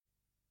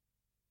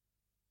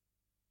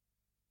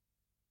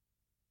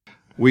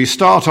We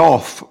start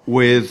off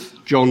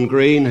with John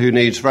Green, who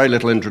needs very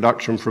little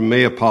introduction from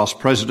me, a past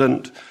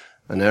president,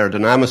 an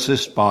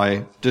aerodynamicist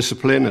by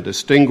discipline, a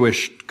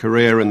distinguished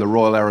career in the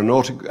Royal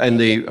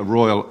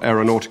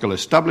Aeronautical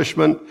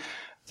Establishment,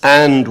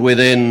 and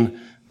within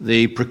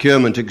the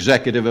procurement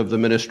executive of the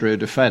Ministry of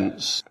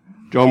Defence.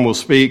 John will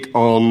speak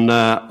on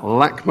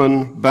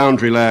Lachmann,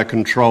 boundary layer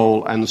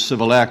control, and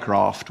civil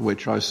aircraft,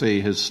 which I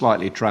see has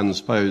slightly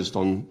transposed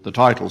on the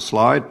title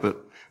slide, but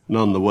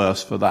none the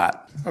worse for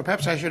that. Well,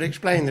 perhaps I should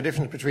explain the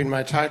difference between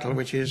my title,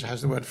 which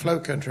has the word flow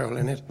control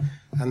in it,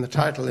 and the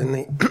title in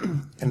the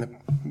in the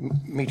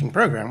meeting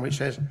programme, which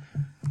says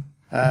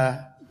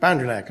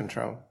boundary layer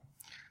control.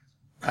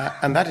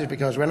 And that is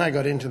because when I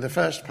got into the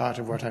first part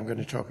of what I'm going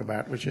to talk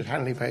about, which is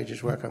Handley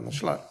Page's work on the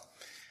slot,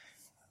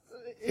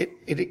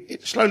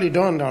 it slowly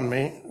dawned on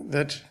me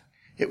that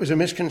it was a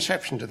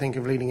misconception to think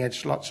of leading-edge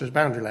slots as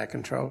boundary layer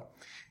control,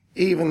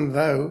 even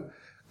though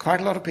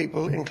quite a lot of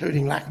people,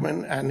 including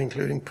Lachmann and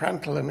including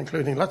Prantl and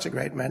including lots of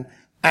great men,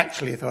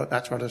 actually thought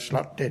that's what a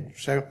slot did.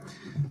 So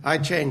I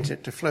changed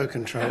it to flow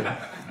control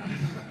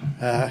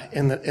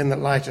in the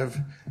light of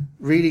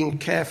reading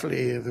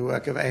carefully the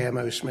work of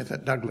A.M.O. Smith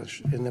at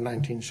Douglas in the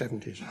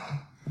 1970s.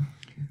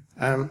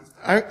 I'm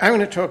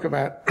going to talk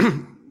about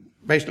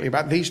basically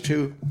about these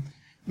two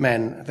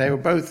men. They were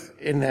both,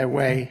 in their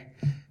way,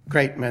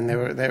 great men.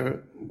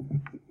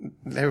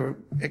 They were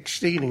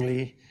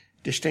exceedingly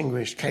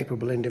distinguished,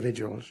 capable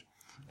individuals.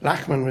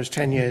 Lachmann was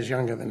 10 years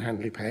younger than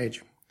Handley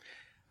Page.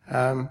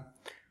 And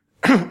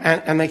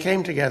they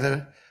came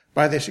together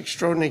by this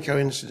extraordinary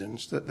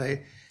coincidence that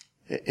they,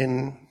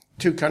 in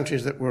two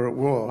countries that were at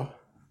war,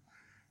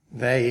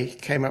 they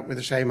came up with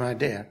the same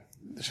idea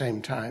at the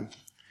same time.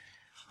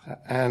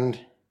 And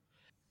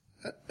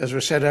as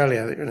was said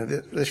earlier,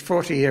 this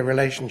 40-year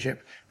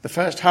relationship, the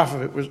first half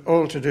of it was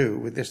all to do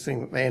with this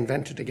thing that they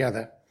invented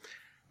together.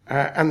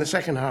 And the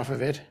second half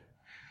of it,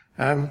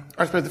 I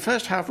suppose the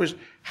first half was,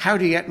 how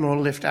do you get more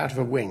lift out of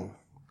a wing?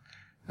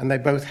 And they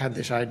both had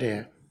this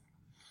idea.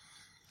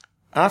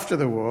 After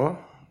the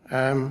war,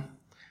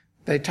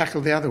 they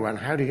tackled the other one,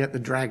 how do you get the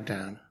drag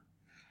down?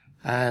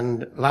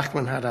 And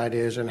Lachmann had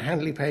ideas, and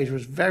Handley Page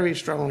was very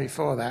strongly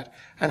for that.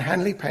 And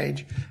Handley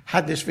Page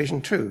had this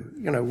vision too.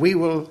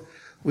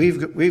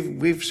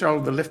 We've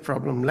solved the lift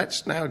problem.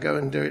 Let's now go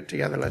and do it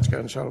together. Let's go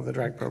and solve the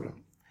drag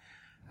problem.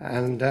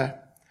 And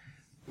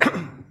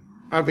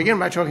I'll begin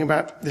by talking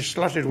about the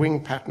slotted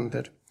wing pattern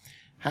that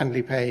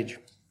Handley Page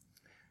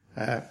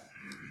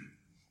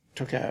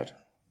took out.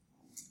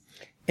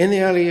 In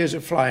the early years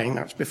of flying,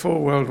 that's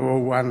before World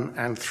War I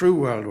and through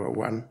World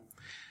War I,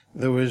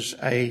 there was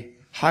a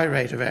high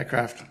rate of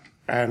aircraft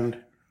and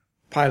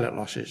pilot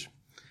losses.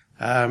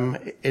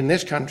 In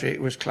this country,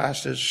 it was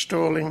classed as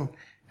stalling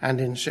and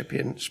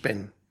incipient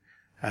spin,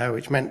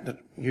 which meant that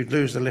you'd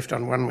lose the lift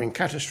on one wing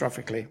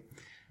catastrophically,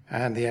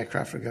 and the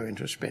aircraft would go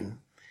into a spin.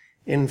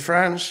 In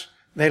France,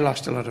 they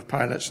lost a lot of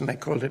pilots, and they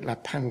called it la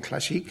panne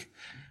classique.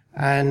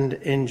 And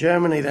in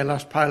Germany, they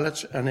lost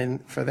pilots,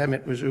 and for them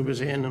it was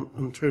Übersehen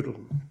and Trudel.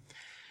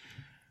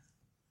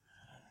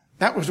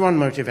 That was one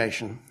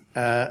motivation,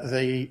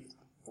 the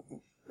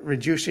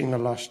reducing the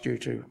loss due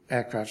to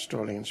aircraft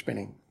stalling and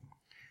spinning.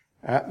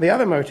 The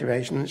other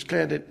motivation, it's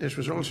clear that this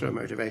was also a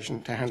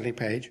motivation to Handley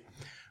Page,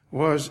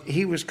 was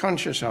he was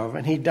conscious of,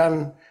 and he'd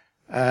done,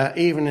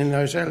 even in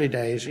those early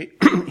days,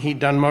 he'd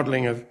done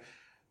modelling of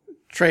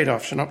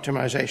trade-offs and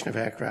optimization of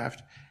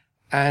aircraft,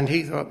 and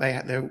he thought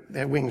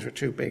their wings were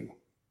too big.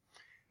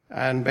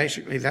 And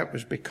basically that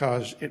was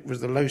because it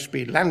was the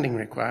low-speed landing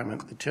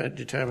requirement that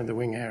determined the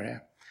wing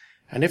area.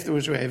 And if there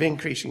was a way of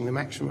increasing the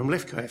maximum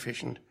lift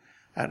coefficient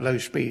at low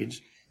speeds,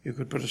 you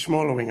could put a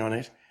smaller wing on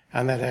it,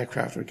 and that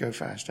aircraft would go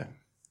faster.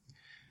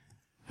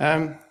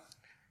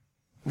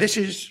 This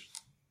is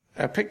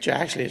a picture,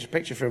 actually it's a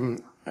picture from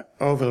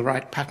Orville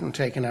Wright patent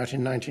taken out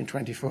in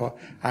 1924.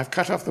 I've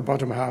cut off the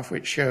bottom half,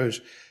 which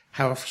shows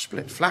how a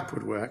split flap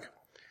would work.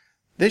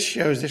 This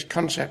shows this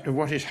concept of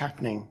what is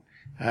happening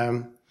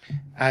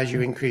as you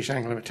increase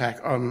angle of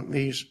attack on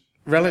these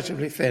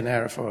relatively thin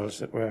aerofoils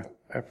that were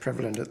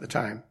prevalent at the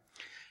time.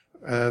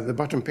 The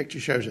bottom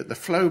picture shows it. The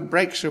flow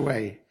breaks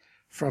away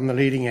from the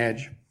leading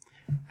edge,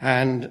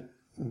 and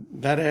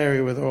that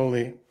area with all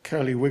the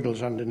curly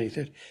wiggles underneath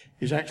it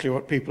is actually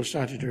what people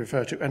started to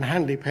refer to, and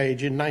Handley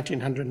Page in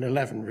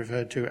 1911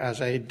 referred to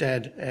as a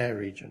dead air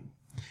region.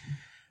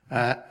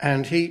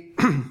 And he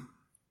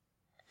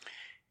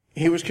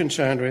was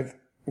concerned with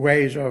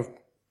ways of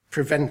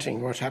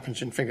preventing what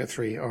happens in Figure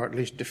 3, or at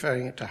least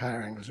deferring it to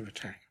higher angles of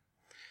attack.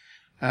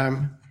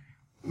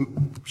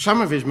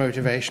 Some of his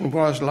motivation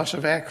was loss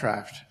of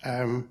aircraft.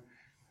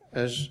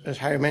 As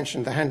Harry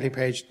mentioned, the Handley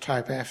Page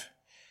Type F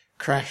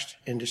crashed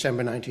in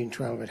December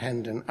 1912 at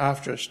Hendon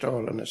after a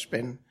stall and a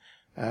spin,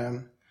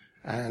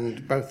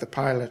 and both the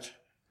pilot,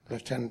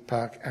 Lieutenant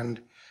Park,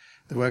 and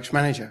the works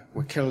manager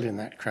were killed in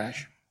that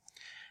crash.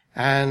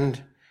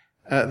 And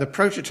the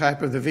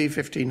prototype of the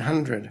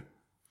V1500,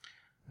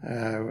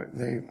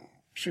 the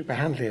Super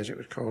Handley as it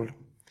was called,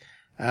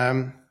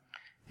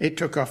 it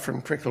took off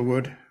from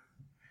Cricklewood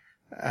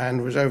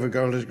and was over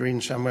Golders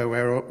Green somewhere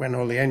when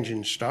all the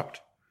engines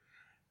stopped.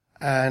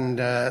 And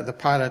the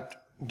pilot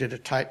did a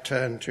tight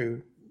turn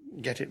to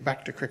get it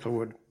back to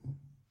Cricklewood.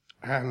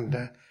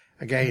 And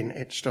again,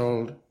 it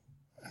stalled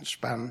and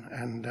spun,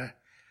 and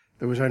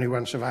there was only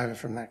one survivor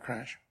from that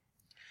crash.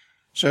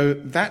 So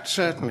that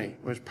certainly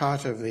was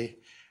part of the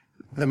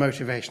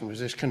motivation, was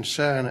this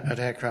concern at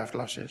aircraft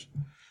losses.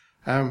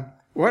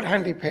 What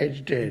Handley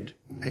Page did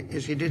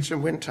is he did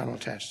some wind tunnel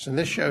tests, and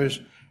this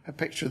shows a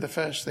picture of the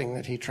first thing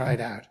that he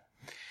tried out.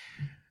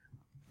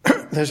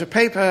 There's a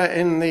paper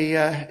in the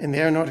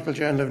Aeronautical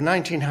Journal of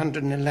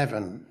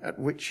 1911 at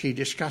which he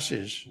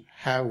discusses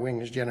how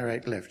wings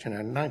generate lift.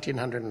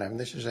 1911,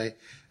 this is a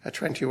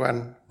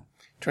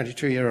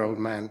 22-year-old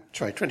man,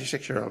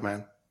 26-year-old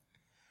man,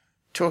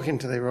 talking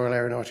to the Royal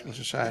Aeronautical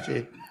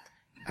Society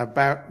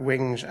about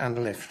wings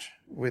and lift,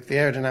 with the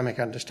aerodynamic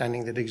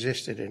understanding that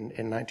existed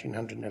in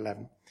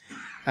 1911.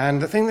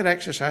 And the thing that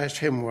exercised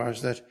him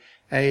was that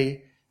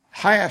a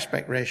high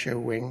aspect ratio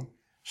wing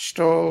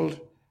stalled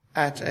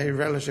at a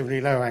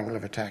relatively low angle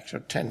of attack, so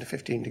 10 to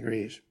 15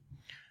 degrees.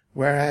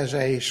 Whereas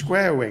a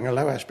square wing, a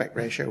low aspect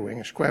ratio wing,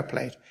 a square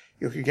plate,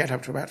 you could get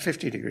up to about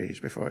 50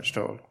 degrees before it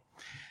stalled.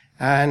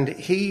 And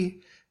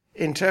he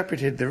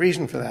interpreted the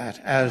reason for that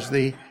as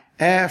the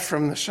air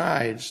from the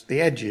sides,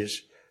 the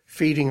edges,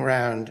 feeding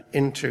round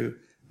into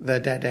the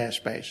dead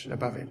airspace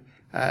above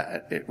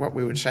it. What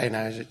we would say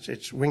now is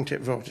it's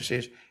wingtip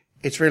vortices.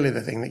 It's really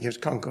the thing that gives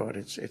Concorde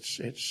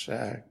its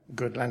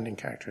good landing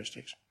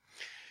characteristics.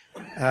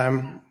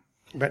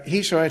 But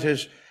he saw it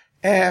as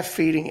air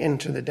feeding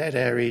into the dead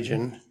air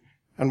region,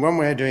 and one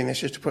way of doing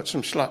this is to put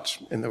some slots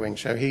in the wing.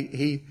 So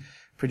he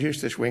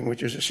produced this wing,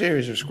 which is a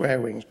series of square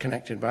wings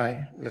connected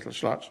by little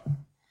slots.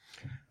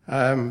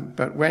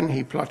 But when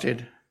he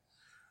plotted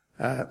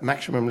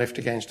maximum lift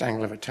against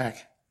angle of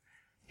attack,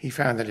 he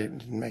found that it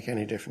didn't make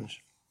any difference.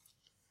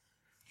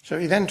 So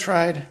he then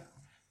tried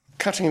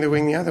cutting the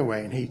wing the other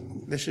way,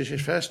 and this is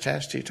his first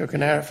test. He took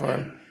an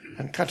airfoil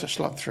and cut a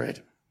slot through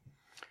it,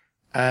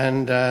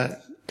 and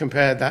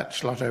compared that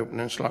slot open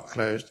and slot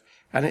closed,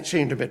 and it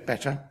seemed a bit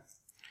better.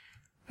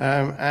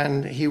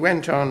 And he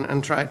went on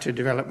and tried to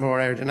develop more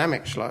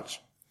aerodynamic slots.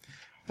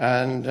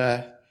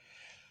 And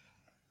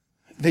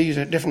these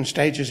at different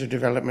stages of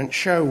development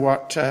show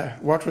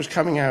what was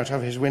coming out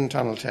of his wind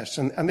tunnel tests.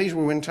 And these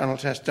were wind tunnel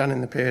tests done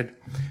in the period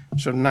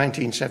sort of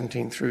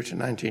 1917 through to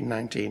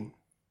 1919.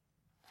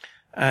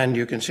 And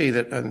you can see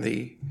that on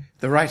the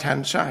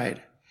right-hand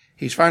side,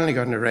 he's finally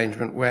got an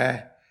arrangement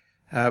where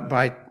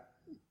by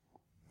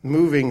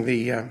moving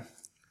the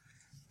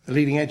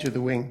leading edge of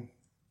the wing,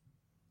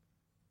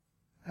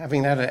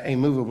 having that a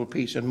movable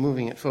piece and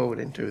moving it forward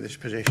into this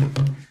position,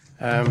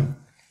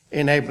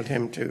 enabled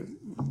him to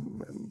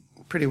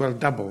pretty well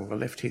double the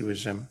lift he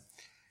was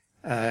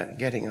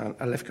getting on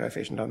a lift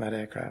coefficient on that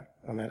aircraft,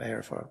 on that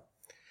aerofoil.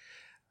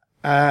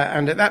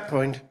 And at that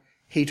point,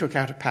 he took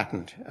out a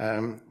patent.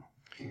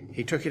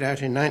 He took it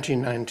out in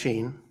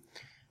 1919,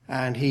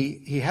 and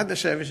he had the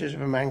services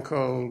of a man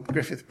called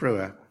Griffith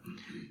Brewer,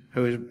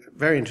 who is a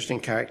very interesting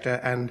character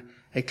and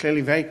a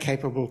clearly very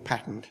capable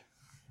patent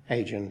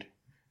agent.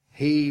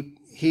 He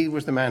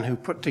was the man who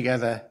put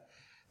together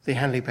the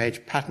Handley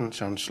Page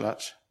patents on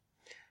slots,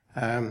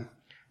 and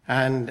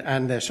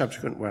their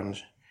subsequent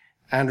ones,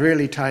 and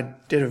really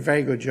did a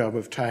very good job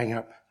of tying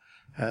up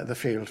the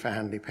field for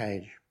Handley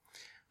Page.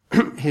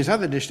 His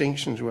other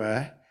distinctions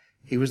were,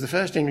 he was the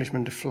first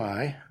Englishman to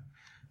fly.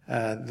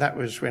 That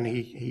was when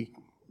he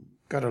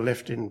got a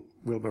lift in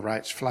Wilbur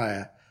Wright's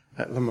Flyer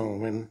at Le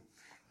Mans when,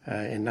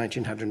 in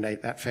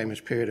 1908, that famous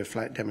period of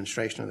flight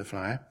demonstration of the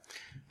Flyer.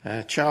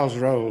 Charles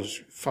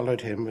Rolls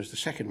followed him, was the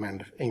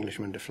second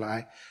Englishman to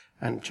fly,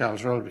 and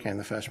Charles Rolls became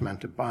the first man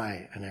to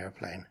buy an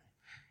airplane.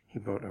 He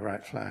bought a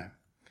Wright Flyer.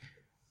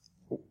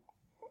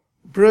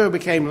 Brewer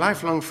became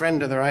lifelong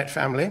friend of the Wright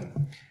family,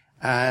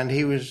 and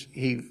he was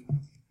a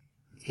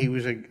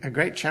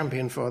great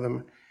champion for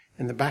them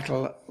in the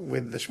battle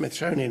with the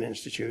Smithsonian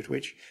Institute,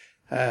 which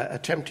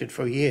attempted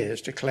for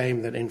years to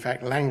claim that, in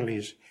fact,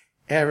 Langley's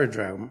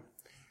aerodrome,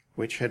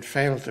 which had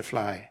failed to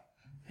fly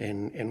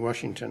in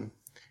Washington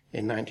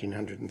in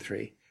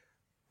 1903,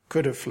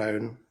 could have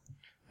flown,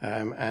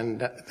 and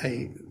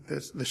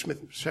the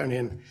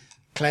Smithsonian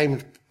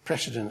claimed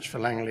precedence for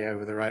Langley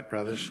over the Wright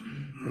brothers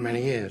for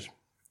many years.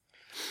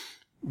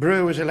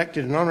 Brewer was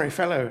elected an honorary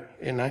fellow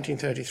in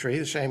 1933,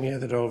 the same year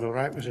that Orville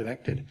Wright was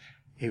elected.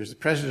 He was the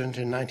president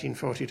in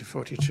 1940 to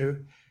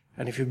 42,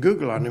 and if you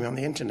Google on him on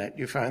the internet,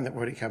 you find that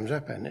what he comes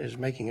up in is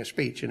making a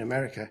speech in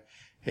America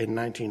in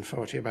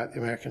 1940 about the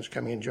Americans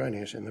coming and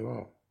joining us in the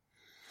war.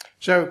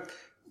 So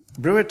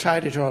Brewer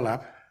tied it all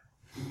up,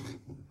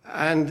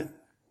 and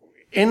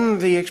in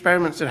the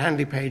experiments that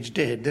Handley Page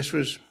did, this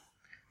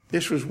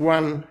was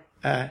one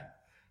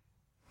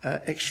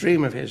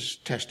extreme of his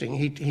testing.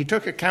 He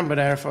took a cambered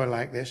airfoil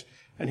like this,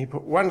 and he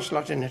put one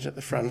slot in it at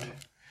the front,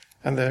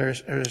 and there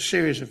are a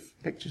series of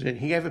pictures in it.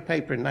 He gave a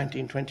paper in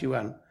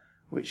 1921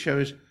 which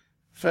shows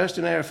first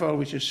an airfoil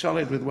which is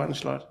solid with one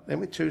slot, then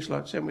with two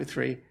slots, then with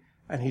three,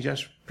 and he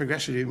just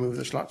progressively moved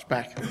the slots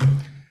back.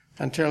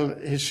 until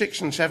his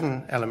 6 and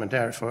 7 element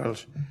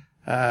aerofoils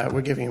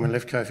were giving him a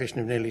lift coefficient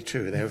of nearly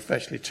 2. They were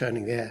virtually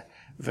turning the air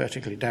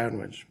vertically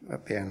downwards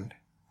at the end.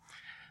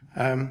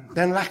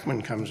 Then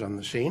Lachmann comes on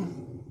the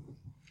scene,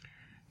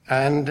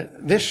 and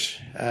this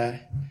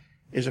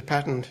is a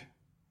patent.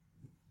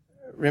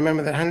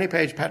 Remember that Handley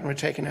Page patent was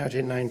taken out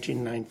in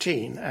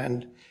 1919,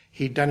 and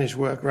he'd done his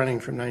work running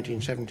from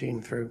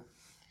 1917 through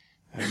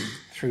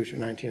to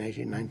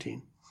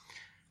 1918-19.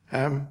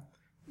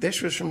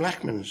 This was from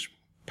Lachmann's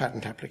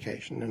patent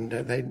application, and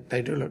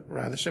they do look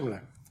rather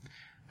similar.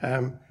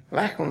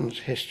 Lachmann's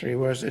history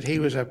was that he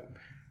was a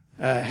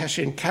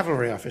Hessian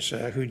cavalry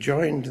officer who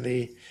joined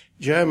the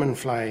German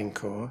flying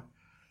corps,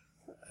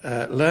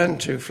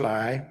 learned to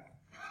fly,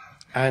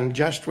 and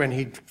just when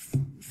he'd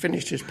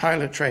finished his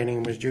pilot training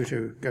and was due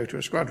to go to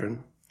a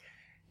squadron,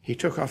 he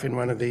took off in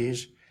one of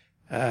these,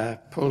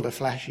 pulled a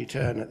flashy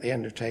turn at the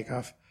end of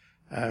takeoff,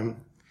 and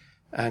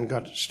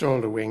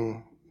stalled a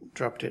wing,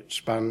 dropped it,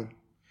 spun,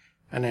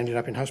 and ended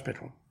up in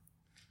hospital.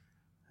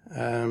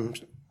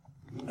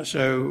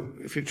 So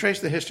if you trace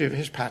the history of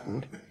his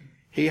patent,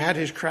 he had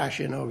his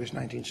crash in August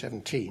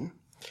 1917.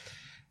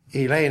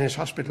 He lay in his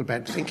hospital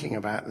bed thinking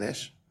about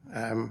this.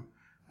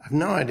 I've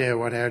no idea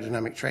what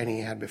aerodynamic training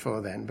he had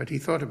before then, but he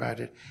thought about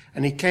it,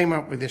 and he came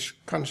up with this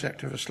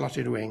concept of a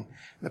slotted wing.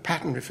 The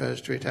patent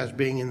refers to it as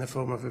being in the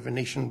form of a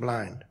Venetian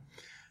blind.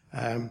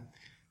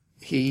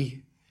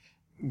 He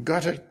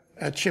got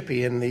a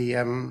chippy in the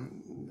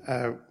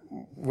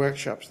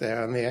workshops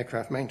there, on the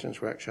aircraft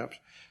maintenance workshops,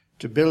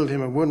 to build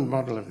him a wooden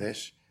model of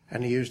this,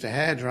 and he used a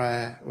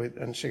hairdryer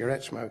and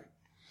cigarette smoke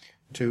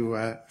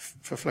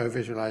for flow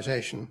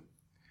visualization.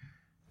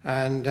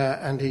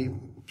 And he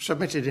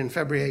submitted in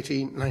February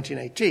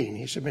 1918,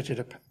 he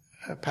submitted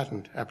a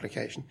patent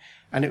application.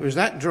 And it was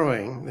that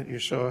drawing that you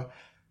saw,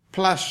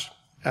 plus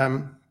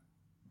some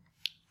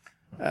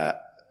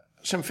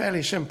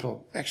fairly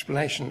simple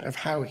explanation of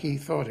how he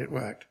thought it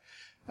worked.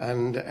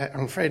 And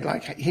I'm afraid,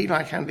 like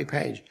Handley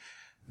Page,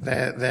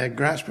 their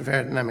grasp of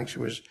aerodynamics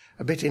was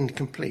a bit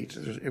incomplete.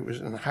 It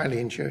was highly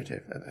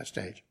intuitive at that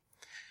stage.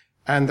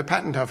 And the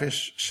patent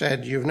office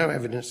said, "You've no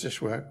evidence this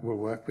will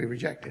work, we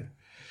reject it."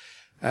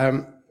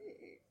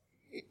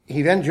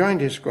 He then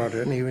joined his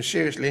squadron. He was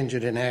seriously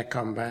injured in air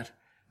combat,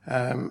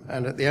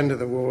 and at the end of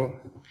the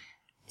war,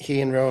 he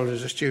enrolled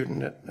as a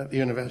student at the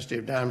University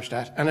of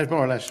Darmstadt, and had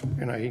more or less,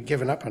 he'd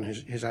given up on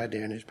his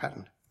idea and his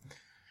patent.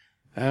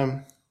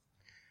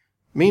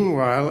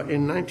 Meanwhile,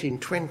 in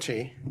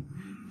 1920,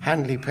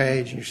 Handley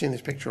Page, you've seen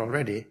this picture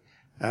already,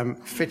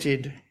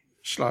 fitted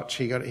slots.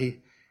 He got a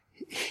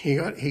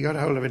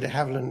hold of a de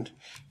Havilland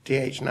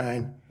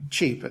DH9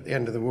 cheap at the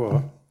end of the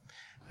war.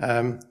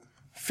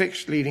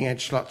 Fixed leading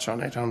edge slots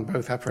on it on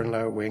both upper and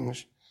lower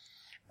wings,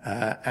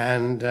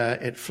 and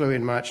it flew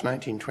in March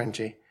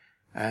 1920,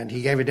 and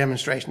he gave a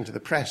demonstration to the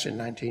press in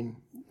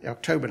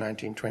October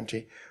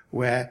 1920,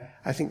 where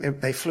I think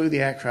they flew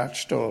the aircraft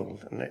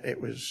stalled, and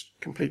it was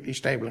completely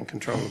stable and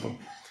controllable.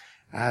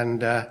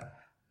 And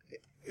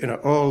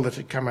all that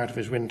had come out of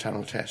his wind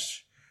tunnel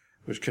tests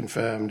was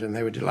confirmed, and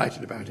they were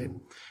delighted about it.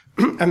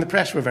 And the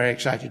press were very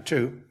excited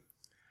too.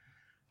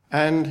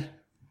 And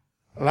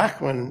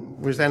Lachmann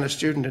was then a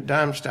student at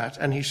Darmstadt,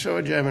 and he saw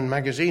a German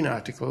magazine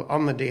article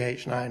on the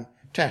DH9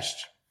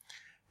 tests.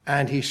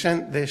 And he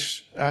sent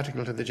this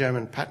article to the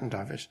German patent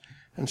office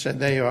and said,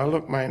 "There you are,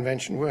 look, my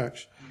invention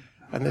works."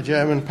 And the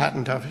German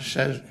patent office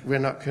says, "We're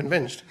not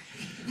convinced."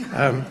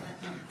 And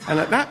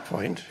at that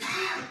point,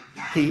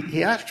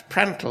 he asked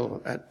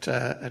Prantl at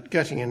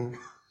Göttingen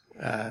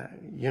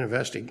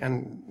University,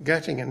 and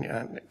Göttingen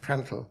and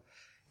Prantl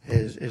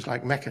is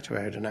like Mecca to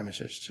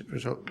aerodynamicists.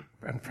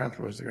 And Prantl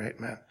was the great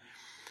man.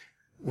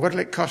 "What'll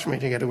it cost me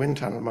to get a wind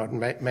tunnel model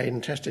made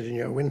and tested in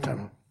your wind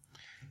tunnel?"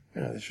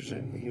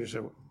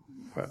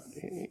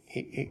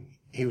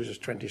 He was a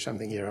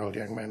 20-something-year-old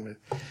young man,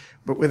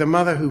 but with a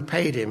mother who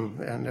paid him,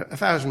 and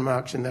 1,000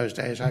 marks in those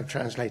days I've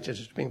translated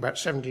as being about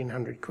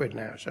 1,700 quid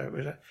now. So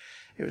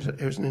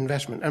it was an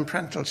investment. And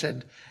Prantl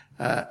said,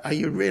 "Are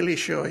you really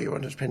sure you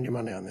want to spend your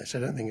money on this? I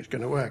don't think it's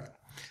going to work."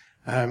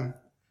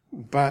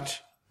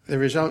 But the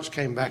results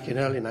came back in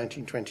early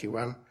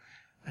 1921,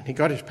 and he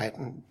got his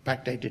patent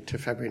backdated to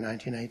February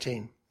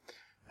 1918.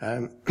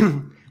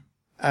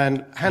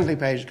 And Handley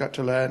Page got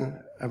to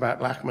learn about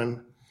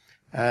Lachmann,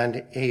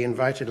 and he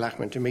invited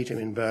Lachmann to meet him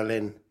in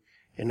Berlin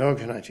in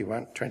August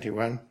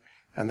 1921,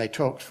 and they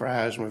talked for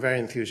hours and were very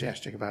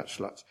enthusiastic about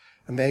slots.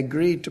 And they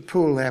agreed to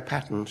pool their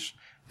patents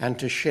and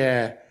to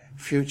share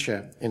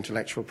future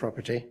intellectual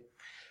property.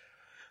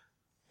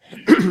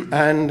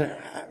 And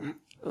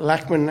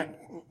Lachmann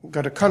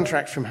got a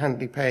contract from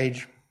Handley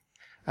Page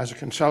as a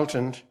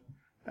consultant,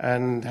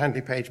 and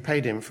Handley Page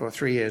paid him for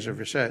 3 years of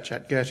research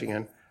at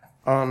Göttingen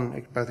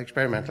on both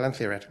experimental and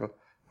theoretical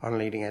on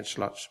leading edge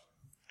slots,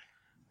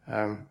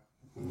 and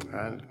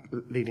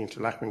leading to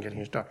Lachmann getting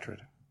his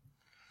doctorate.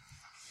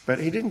 But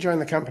he didn't join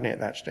the company at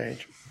that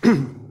stage.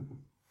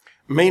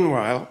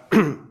 Meanwhile,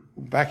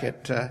 back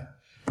at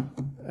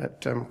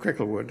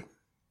Cricklewood,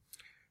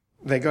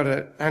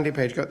 Handley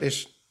Page got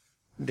this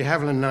de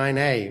Havilland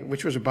 9A,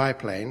 which was a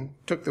biplane,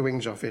 took the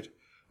wings off it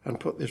and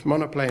put this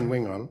monoplane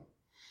wing on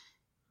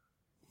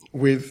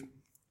with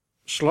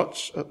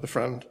slots at the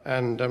front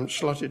and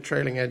slotted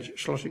trailing edge,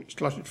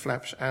 slotted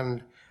flaps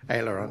and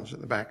ailerons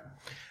at the back.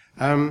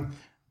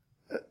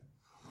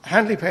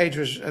 Handley Page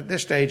was, at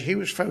this stage, he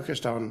was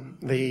focused on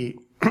the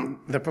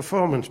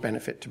performance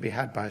benefit to be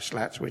had by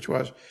slats, which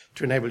was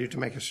to enable you to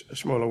make a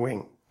smaller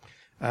wing.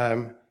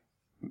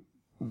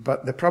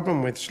 But the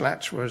problem with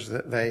slats was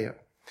that they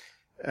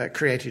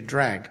created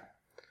drag,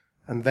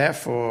 and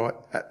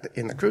therefore,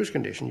 in the cruise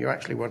condition, you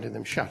actually wanted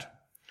them shut.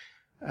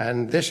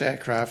 And this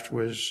aircraft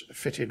was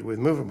fitted with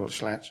movable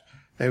slats.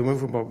 They were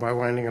movable by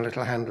winding a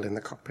little handle in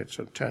the cockpit,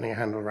 so turning a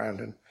handle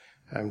around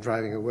and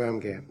driving a worm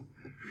gear.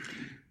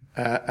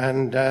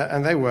 And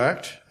they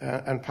worked,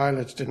 and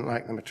pilots didn't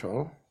like them at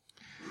all.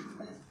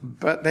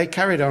 But they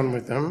carried on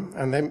with them,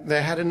 and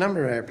they had a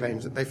number of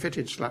airplanes that they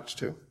fitted slats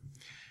to.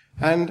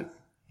 And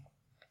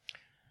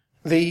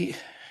the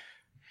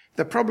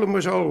problem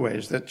was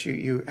always that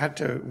you had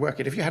to work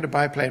it. If you had a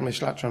biplane with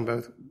slats on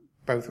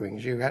both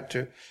wings, you had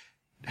to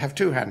have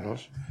two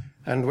handles.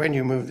 And when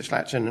you moved the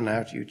slats in and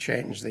out, you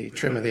changed the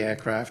trim of the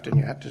aircraft, and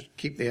you had to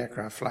keep the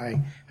aircraft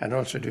flying and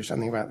also do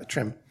something about the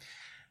trim.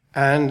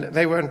 And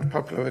they weren't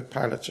popular with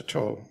pilots at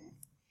all.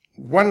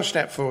 One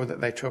step forward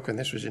that they took, and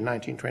this was in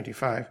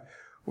 1925,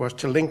 was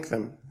to link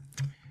them,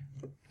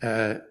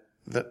 the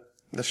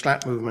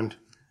slat movement,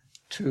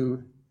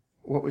 to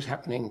what was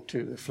happening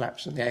to the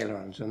flaps and the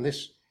ailerons. And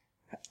this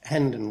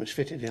Hendon was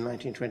fitted in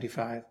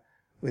 1925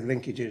 with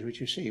linkages, which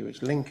you see,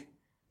 which link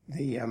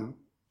the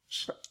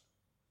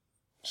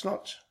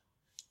slots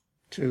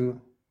to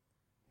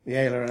the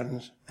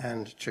ailerons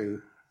and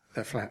to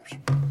the flaps.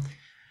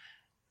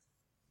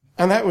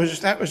 And that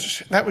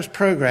was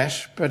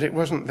progress, but it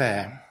wasn't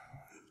there.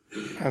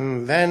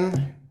 And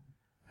then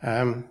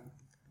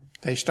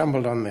they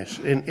stumbled on this.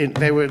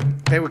 They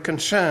were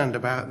concerned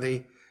about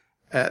the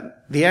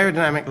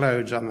aerodynamic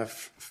loads on the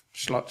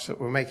slots that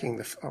were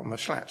making on the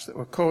slats that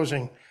were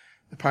causing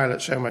the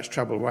pilot so much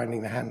trouble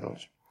winding the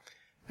handles.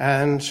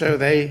 And so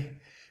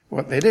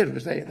what they did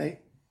was they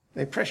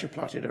pressure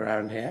plotted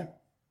around here,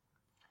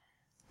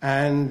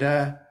 and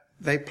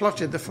they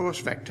plotted the force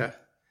vector,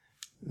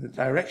 the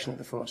direction of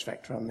the force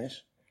vector on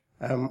this,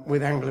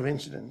 with angle of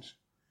incidence.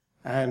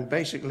 And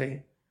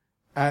basically,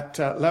 at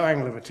low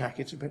angle of attack,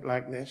 it's a bit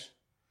like this,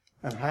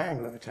 and high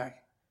angle of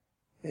attack,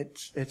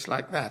 it's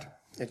like that.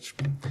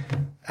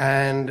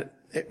 And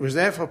it was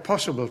therefore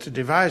possible to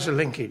devise a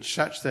linkage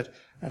such that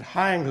at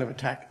high angle of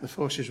attack, the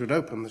forces would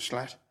open the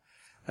slat,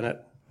 and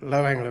at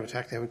low angle of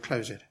attack, they would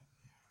close it.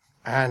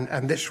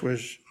 And this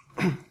was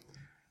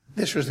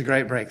the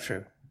great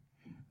breakthrough.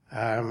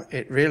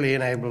 It really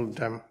enabled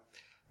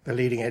the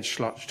leading edge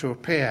slots to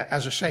appear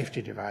as a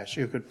safety device.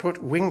 You could put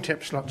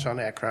wingtip slots on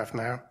aircraft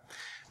now,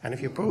 and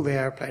if you pulled the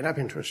airplane up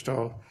into a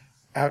stall,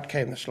 out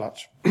came the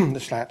slots, the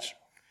slats.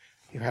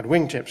 You had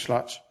wingtip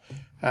slots,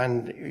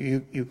 and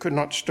you could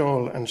not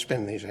stall and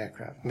spin these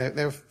aircraft.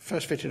 They were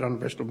first fitted on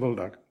Bristol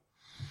Bulldog.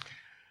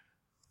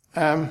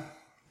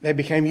 They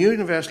became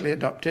universally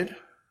adopted,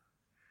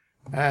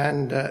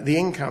 and the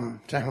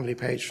income to Handley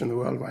Page from the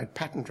worldwide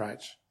patent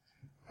rights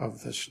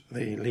of the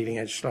leading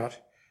edge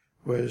slot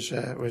was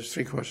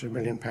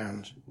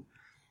 £750,000.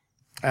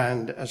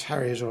 And as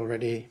Harry has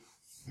already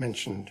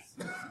mentioned,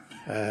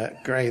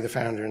 Gray, the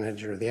founder and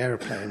editor of the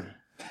aeroplane,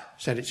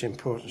 said its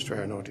importance to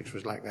aeronautics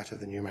was like that of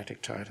the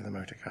pneumatic tyre to the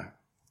motor car.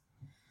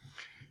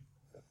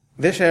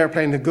 This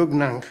aeroplane, the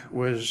Guggenank,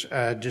 was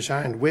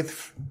designed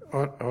with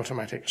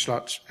automatic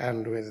slots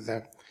and with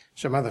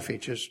some other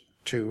features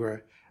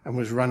and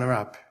was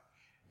runner-up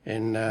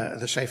in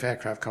the Safe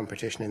Aircraft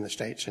competition in the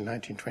States in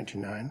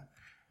 1929.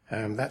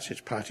 That's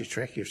its party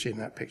trick. You've seen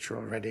that picture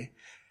already.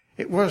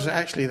 It was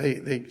actually,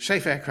 the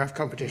Safe Aircraft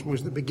competition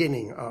was the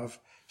beginning of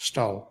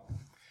STOL.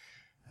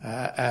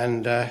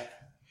 And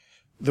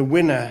the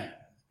winner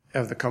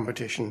of the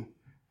competition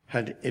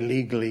had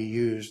illegally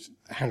used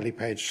Handley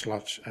Page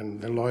slots,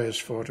 and the lawyers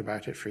fought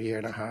about it for a year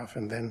and a half,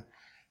 and then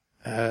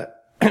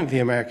the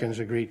Americans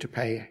agreed to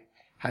pay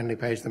Handley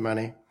Page the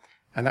money,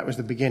 and that was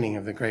the beginning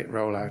of the great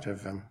rollout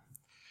of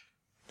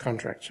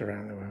contracts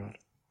around the world.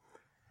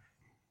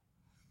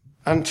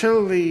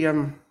 Until the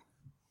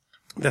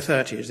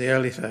 30s, the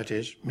early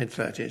 30s,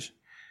 mid-30s,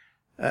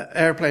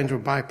 airplanes were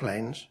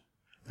biplanes,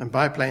 and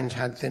biplanes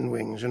had thin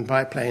wings, and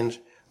biplanes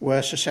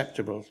were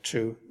susceptible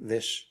to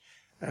this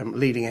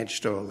leading edge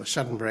stall, the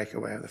sudden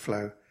breakaway of the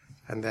flow,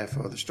 and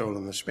therefore the stall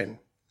and the spin.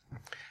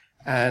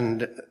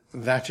 And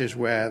that is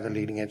where the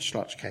leading edge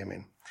slots came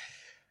in.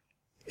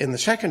 In the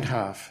second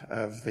half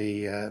of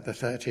the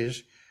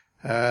 30s,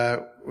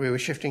 we were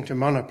shifting to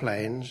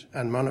monoplanes,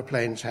 and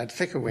monoplanes had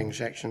thicker wing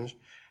sections,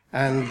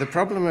 and the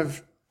problem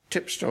of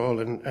tip stall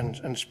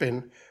and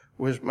spin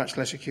was much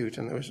less acute,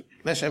 and there was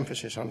less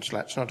emphasis on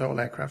slats. Not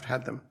all aircraft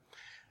had them.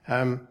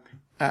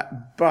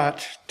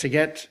 But to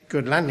get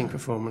good landing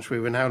performance, we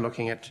were now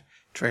looking at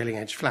trailing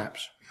edge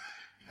flaps.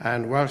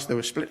 And whilst there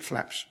were split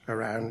flaps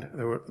around,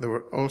 there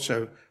were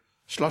also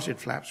slotted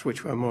flaps,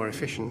 which were more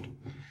efficient.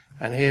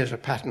 And here's a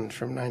patent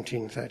from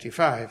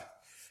 1935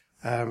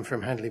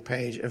 from Handley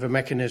Page of a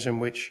mechanism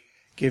which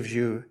gives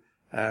you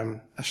a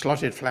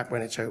slotted flap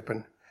when it's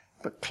open,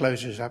 but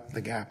closes up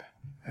the gap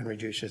and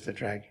reduces the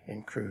drag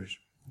in cruise.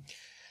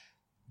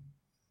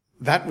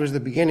 That was the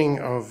beginning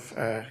of,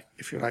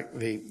 if you like,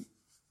 the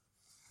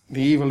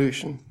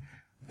evolution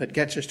that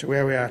gets us to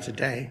where we are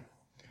today,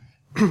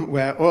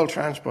 where all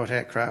transport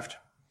aircraft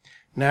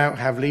now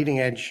have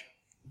leading edge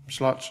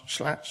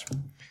slats.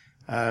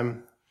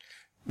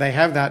 They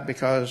have that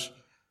because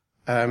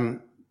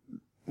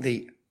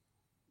the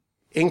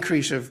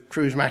increase of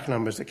cruise Mach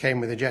numbers that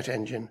came with the jet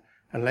engine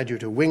and led you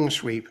to wing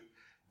sweep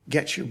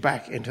gets you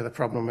back into the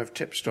problem of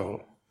tip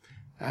stall.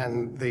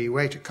 And the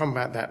way to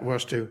combat that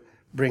was to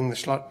bring the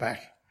slot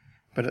back.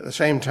 But at the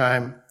same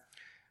time,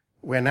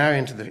 we're now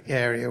into the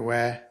area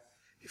where,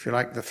 if you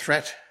like, the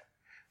threat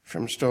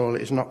from stall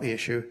is not the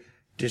issue.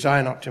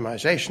 Design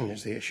optimization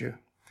is the issue.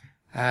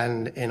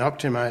 And in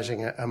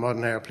optimizing a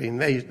modern airplane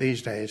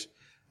these days,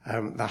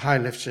 the high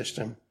lift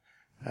system,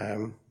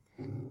 the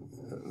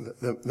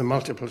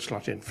multiple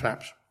slotted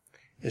flaps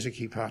is a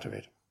key part of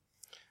it.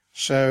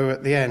 So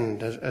at the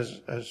end,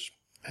 as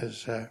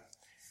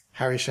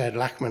Harry said,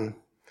 Lachman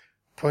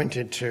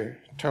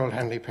told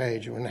Handley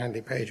Page when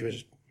Handley Page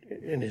was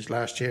in his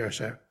last year or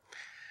so,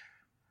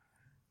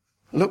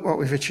 look what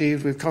we've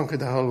achieved, we've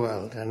conquered the whole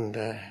world. And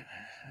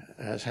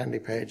as Handley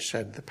Page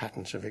said, the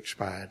patents have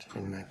expired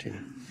in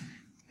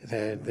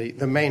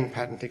the main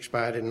patent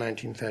expired in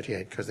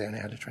 1938 because they only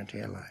had a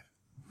 20-year life.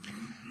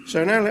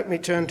 So now let me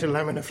turn to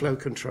laminar flow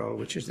control,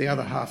 which is the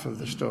other half of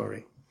the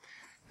story.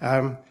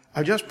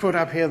 I've just put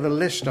up here the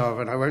list of,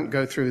 and I won't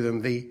go through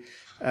them,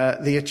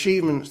 the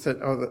achievements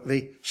or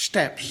the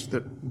steps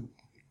that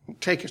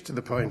take us to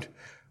the point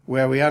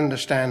where we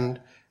understand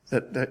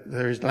that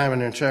there is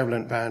laminar and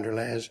turbulent boundary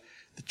layers.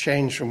 The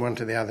change from one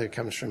to the other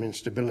comes from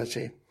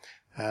instability.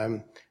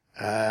 And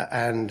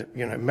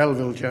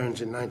Melville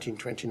Jones in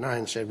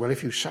 1929 said, well,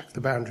 if you suck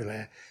the boundary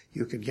layer,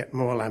 you could get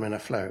more laminar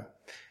flow.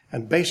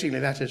 And basically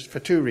that is for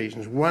two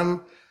reasons.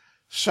 One,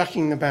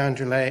 sucking the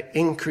boundary layer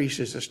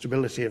increases the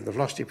stability of the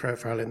velocity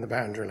profile in the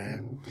boundary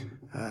layer,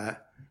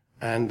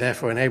 and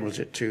therefore enables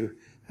it to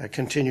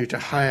continue to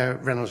higher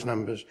Reynolds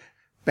numbers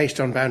based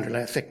on boundary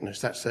layer thickness.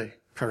 That's the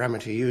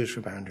parameter used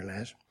for boundary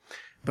layers.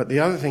 But the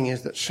other thing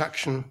is that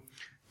suction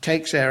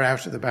takes air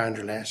out of the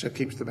boundary layer, so it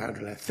keeps the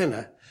boundary layer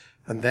thinner,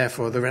 and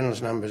therefore the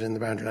Reynolds numbers in the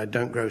boundary layer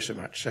don't grow so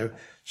much. So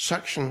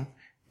suction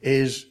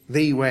is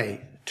the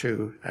way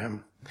to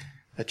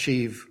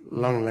achieve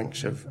long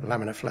lengths of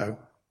laminar flow.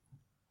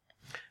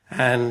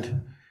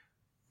 And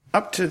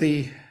up to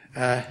the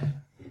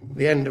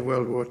end of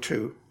World War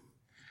II,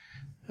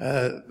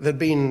 there'd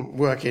been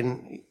work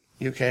in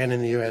UK and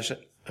in the US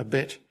a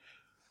bit.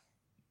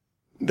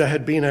 There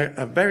had been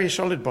a very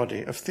solid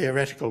body of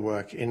theoretical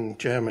work in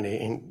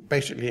Germany,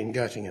 basically in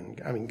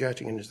Göttingen. I mean,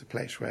 Göttingen is the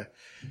place where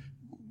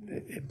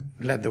it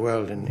led the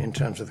world in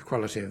terms of the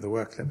quality of the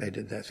work that they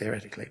did there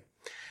theoretically.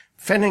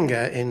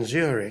 Fenninger in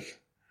Zurich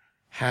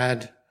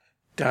had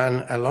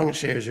done a long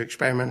series of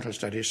experimental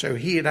studies, so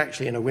he had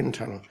actually, in a wind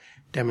tunnel,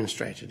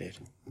 demonstrated it.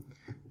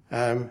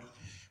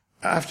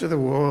 After the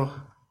war,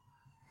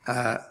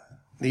 the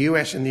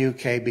US and the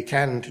UK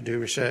began to do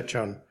research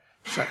on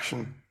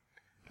suction,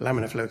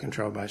 laminar flow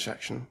control by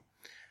suction.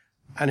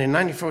 And in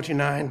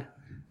 1949,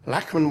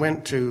 Lachman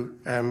went to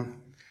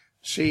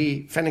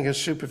see Fenninger's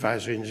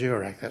supervisor in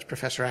Zurich, that's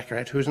Professor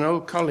Ackeret, who was an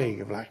old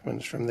colleague of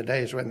Lachman's from the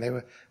days when they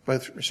were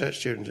both research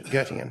students at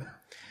Göttingen.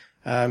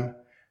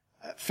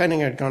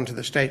 Fenninger had gone to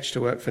the States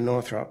to work for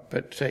Northrop,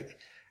 but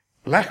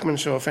Lachman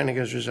saw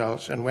Fenninger's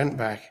results and went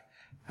back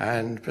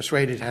and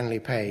persuaded Handley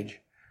Page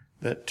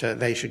that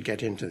they should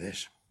get into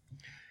this.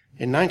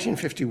 In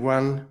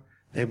 1951,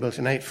 they built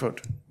an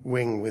 8-foot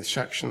wing with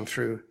suction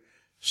through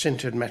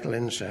sintered metal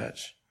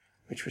inserts,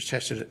 which was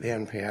tested at the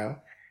NPL.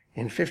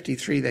 In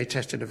 53, they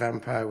tested a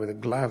Vampire with a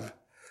glove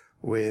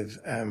with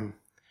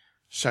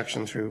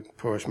suction through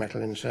porous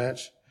metal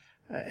inserts.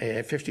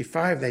 At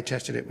 55, they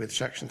tested it with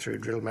suction through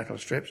drilled metal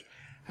strips.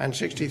 And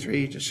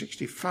 63 to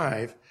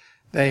 65,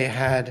 they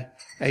had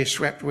a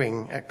swept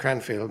wing at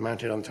Cranfield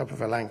mounted on top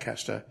of a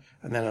Lancaster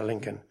and then a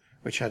Lincoln,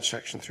 which had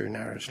suction through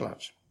narrow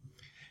slots.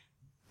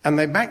 And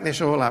they backed this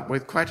all up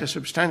with quite a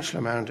substantial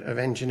amount of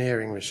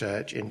engineering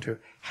research into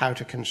how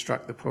to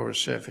construct the porous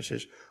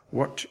surfaces,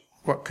 what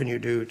can you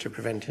do to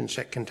prevent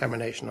insect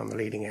contamination on the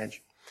leading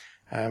edge.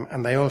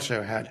 And they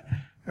also had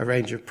a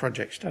range of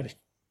project studies,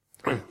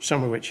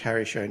 some of which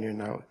Harry's shown you,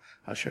 and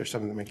I'll show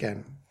some of them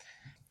again.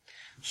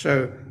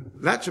 So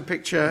that's a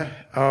picture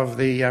of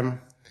the,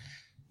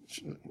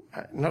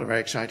 not a very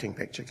exciting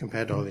picture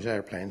compared to all these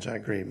airplanes, I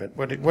agree, but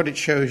what it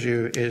shows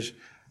you is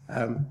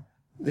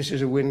this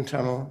is a wind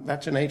tunnel.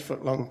 That's an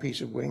 8-foot long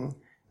piece of wing.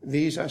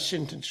 These are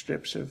sintered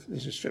strips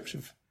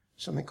of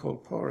something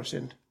called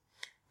porosint.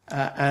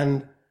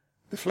 And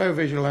the flow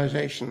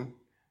visualization,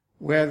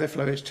 where the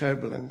flow is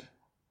turbulent,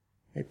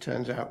 it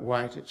turns out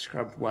white, it's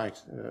scrubbed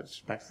white, it's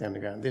back to the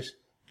underground. This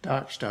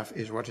dark stuff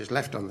is what is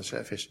left on the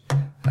surface,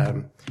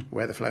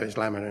 where the flow is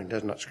laminar and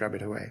does not scrub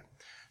it away.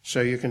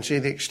 So you can see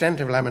the extent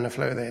of laminar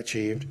flow they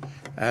achieved,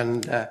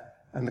 and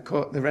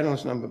the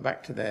Reynolds number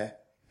back to there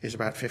is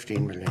about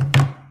 15 million.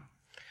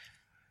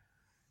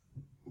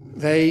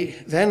 They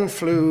then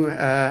flew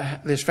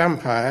this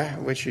Vampire,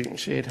 which you can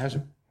see it has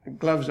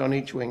gloves on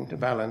each wing to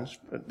balance,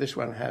 but this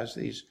one has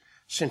these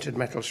sintered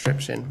metal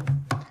strips in,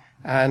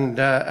 and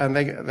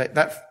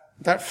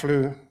that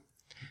flew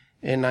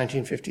in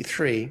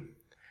 1953,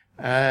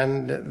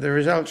 and the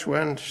results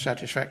weren't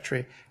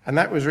satisfactory, and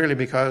that was really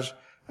because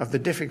of the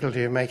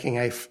difficulty of making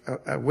a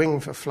wing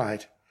for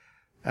flight,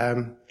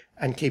 and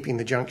keeping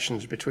the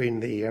junctions between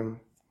the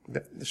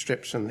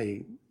strips and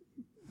the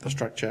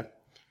structure,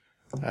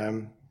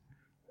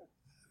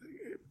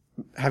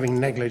 having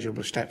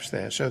negligible steps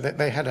there, so that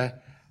they had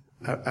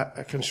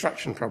a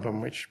construction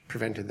problem which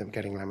prevented them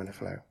getting laminar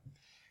flow.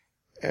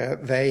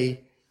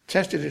 They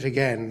tested it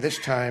again, this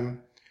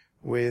time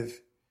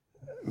with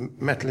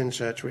metal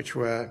inserts which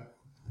were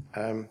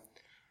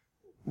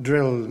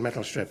drilled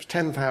metal strips,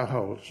 10 thou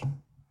holes,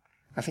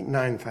 I think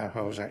 9 thou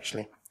holes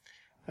actually,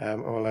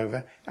 all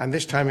over. And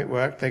this time it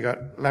worked. They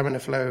got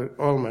laminar flow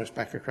almost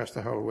back across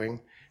the whole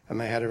wing, and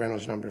they had a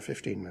Reynolds number of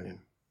 15 million.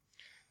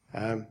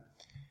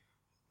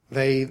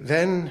 They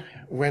then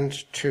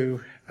went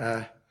to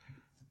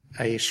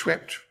a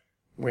swept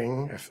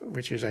wing,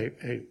 which is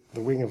the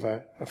wing of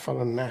a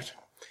fallen gnat,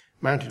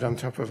 mounted on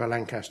top of a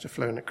Lancaster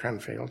flown at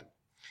Cranfield.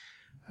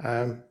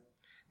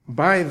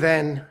 By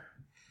then,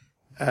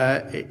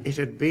 it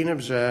had been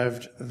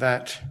observed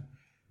that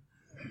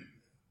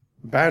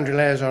boundary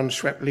layers on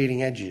swept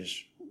leading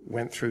edges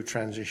went through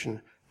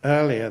transition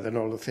earlier than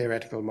all the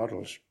theoretical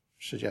models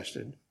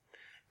suggested.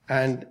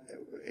 And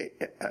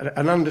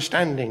an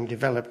understanding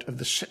developed of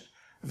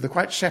the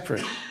quite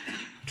separate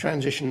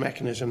transition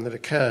mechanism that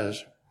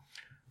occurs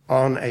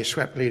on a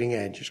swept leading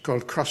edge. It's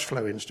called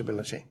cross-flow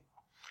instability.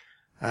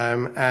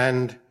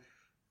 And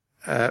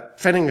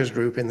Fenninger's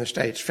group in the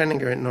States,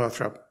 Fenninger at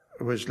Northrop,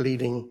 was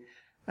leading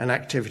an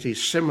activity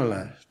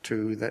similar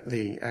to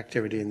the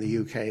activity in the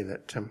UK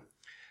that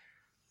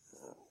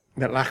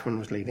Lachman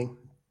was leading.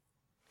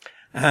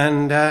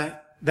 And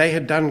they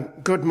had done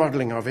good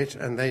modelling of it,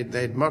 and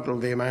they'd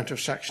modelled the amount of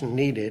suction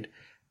needed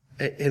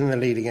in the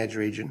leading edge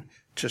region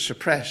to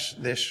suppress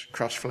this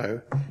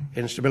cross-flow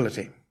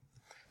instability.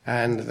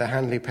 And the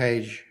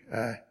Handley-Page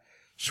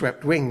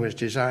swept wing was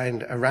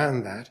designed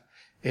around that.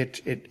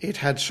 It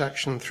had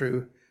suction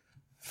through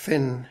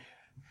thin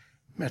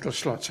metal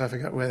slots. I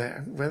forgot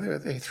whether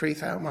they 3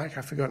 thou, Mike.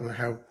 I've forgotten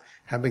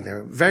how big they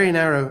were. Very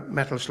narrow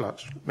metal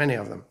slots, many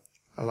of them,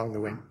 along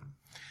the wing.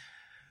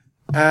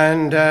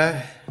 And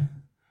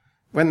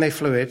when they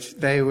flew it,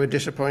 they were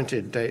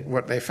disappointed.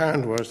 What they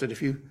found was that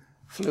if you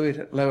flew it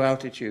at low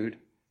altitude,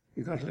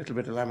 you got a little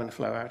bit of laminar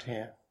flow out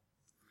here,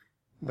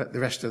 but the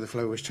rest of the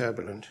flow was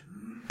turbulent.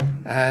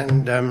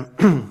 And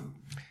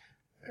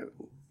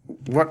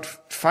what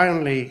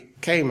finally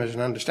came as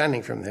an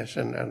understanding from this,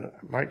 and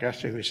Mike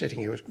Gaster, who was sitting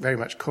here, was very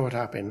much caught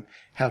up in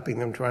helping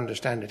them to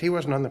understand it. He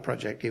wasn't on the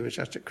project, he was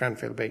just at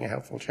Cranfield being a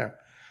helpful chap.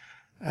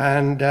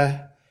 And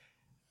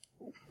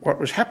what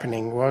was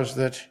happening was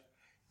that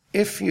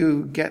if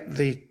you get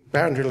the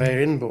boundary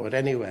layer inboard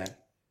anywhere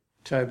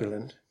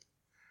turbulent,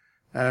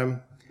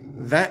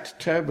 that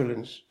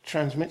turbulence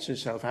transmits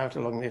itself out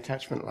along the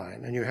attachment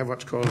line, and you have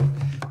what's called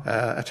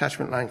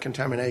attachment line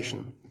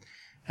contamination.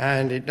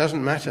 And it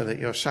doesn't matter that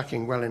you're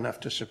sucking well enough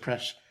to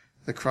suppress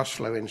the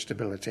cross-flow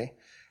instability.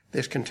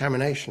 This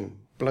contamination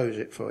blows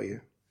it for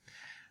you.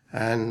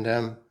 And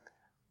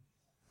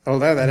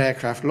although that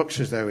aircraft looks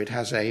as though it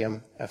has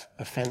a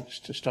fence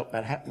to stop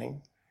that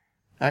happening,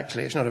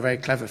 actually it's not a very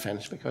clever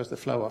fence because the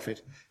flow off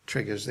it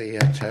triggers the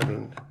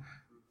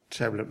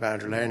turbulent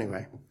boundary layer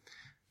anyway.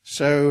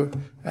 So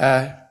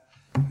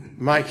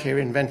Mike here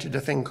invented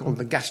a thing called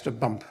the Gaster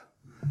bump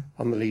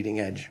on the leading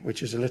edge,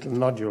 which is a little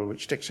nodule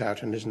which sticks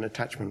out and is an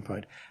attachment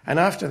point. And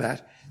after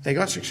that, they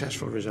got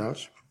successful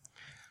results.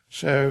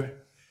 So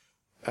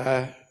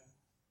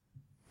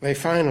they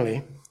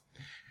finally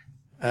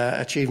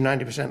achieved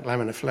 90%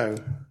 laminar flow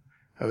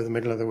over the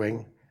middle of the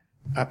wing,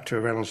 up to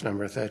a Reynolds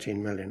number of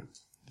 13 million.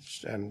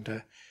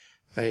 And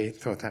they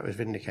thought that was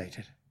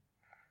vindicated.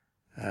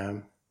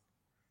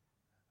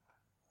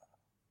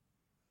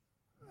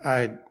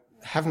 I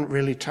haven't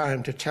really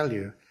time to tell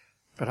you,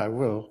 but I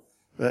will,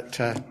 that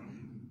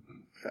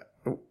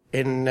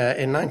in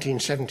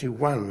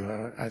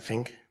 1971, I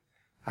think,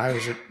 I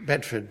was at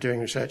Bedford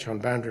doing research on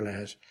boundary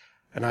layers,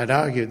 and I'd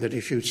argued that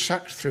if you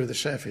sucked through the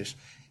surface,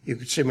 you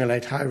could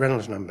simulate high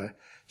Reynolds number,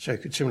 so you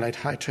could simulate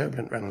high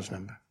turbulent Reynolds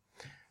number.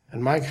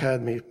 And Mike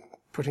heard me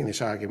putting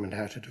this argument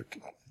out at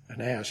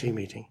an ARC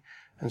meeting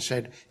and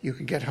said, you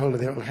could get hold of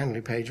the old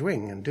Handley-Page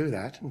wing and do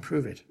that and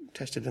prove it,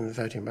 test it in the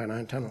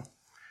 13x9 tunnel.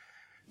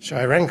 So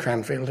I rang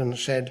Cranfield and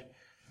said,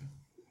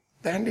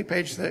 the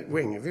Handley-Page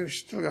wing, have you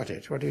still got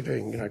it? What are you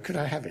doing? Could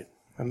I have it?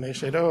 And they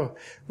said, oh,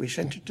 we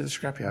sent it to the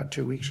scrapyard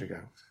 2 weeks ago.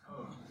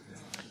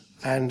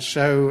 And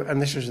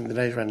this was in the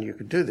days when you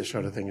could do this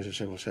sort of thing as a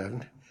civil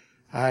servant.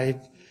 I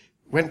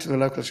went to the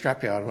local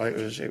scrapyard, well,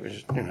 it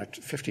was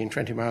 15,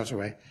 20 miles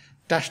away,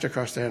 dashed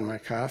across there in my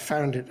car,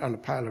 found it on a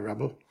pile of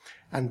rubble,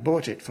 and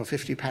bought it for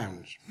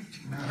 £50.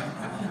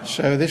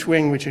 So this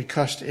wing, which had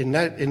cost in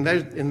that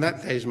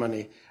day's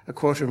money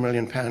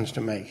 £250,000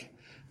 to make,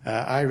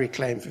 I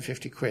reclaimed for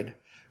 50 quid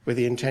with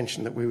the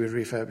intention that we would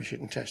refurbish it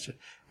and test it.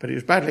 But it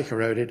was badly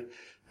corroded.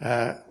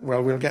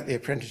 We'll get the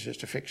apprentices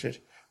to fix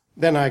it.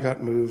 Then I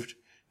got moved,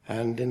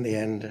 and in the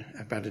end,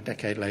 about a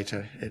decade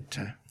later,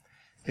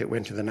 it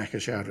went to the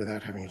knacker's yard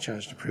without having a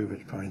chance to prove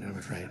its point, I'm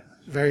afraid.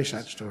 Very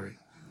sad story.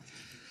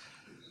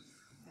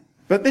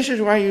 But this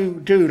is why you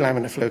do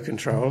laminar flow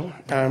control.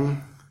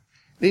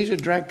 These are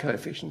drag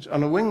coefficients.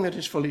 On a wing that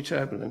is fully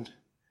turbulent,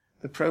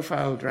 the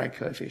profile drag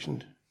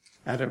coefficient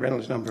at a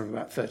Reynolds number of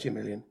about 30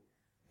 million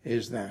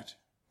is that.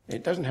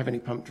 It doesn't have any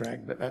pump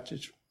drag, but that's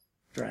its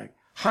drag.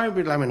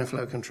 Hybrid laminar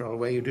flow control,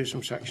 where you do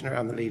some suction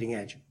around the leading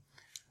edge.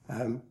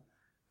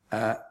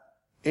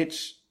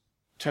 Its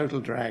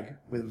total drag,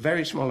 with a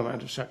very small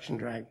amount of suction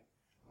drag,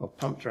 or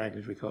pump drag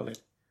as we call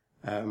it,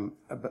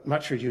 but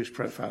much reduced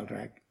profile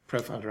drag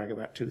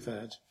about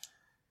 2/3.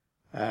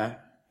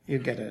 You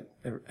get a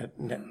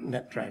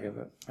net drag of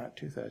about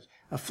 2/3.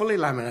 A fully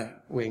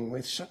laminar wing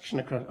with suction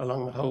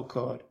along the whole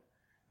chord,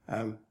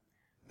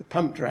 the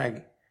pump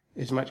drag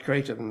is much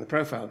greater than the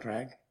profile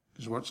drag,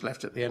 because what's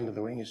left at the end of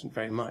the wing isn't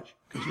very much,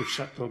 because you've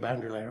sucked the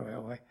boundary layer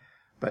away.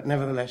 But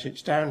nevertheless,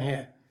 it's down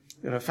here,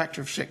 a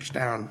factor of 6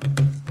 down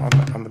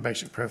on the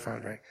basic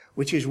profile drag,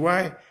 which is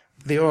why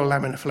the all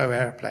laminar flow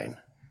airplane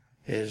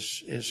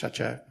is such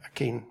a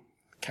keen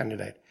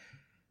candidate.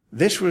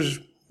 This was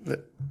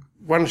the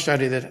one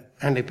study that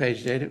Andy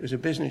Page did. It was a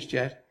business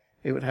jet.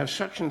 It would have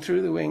suction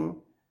through the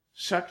wing,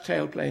 suck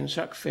tailplane,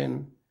 suck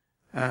fin,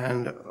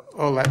 and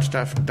all that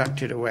stuff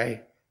ducted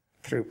away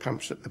through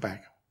pumps at the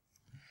back.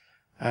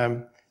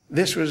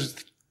 This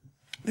was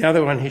the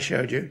other one he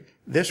showed you.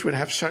 This would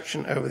have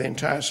suction over the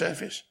entire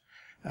surface,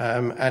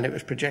 and it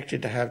was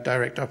projected to have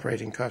direct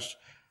operating costs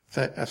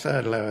a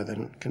third lower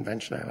than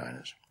conventional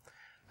airliners.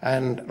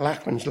 And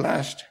Lachman's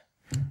last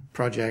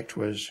project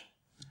was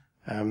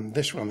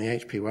this one, the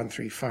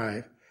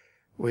HP-135,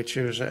 which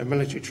was a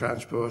military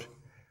transport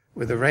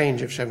with a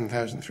range of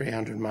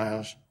 7,300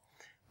 miles,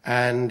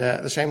 and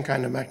the same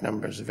kind of Mach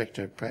number as the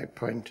Victor,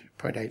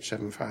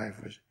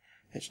 0.875 was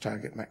its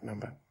target Mach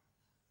number.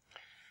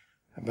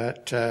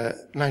 But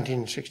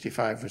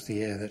 1965 was the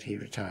year that he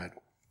retired.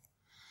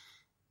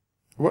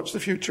 What's the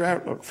future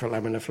outlook for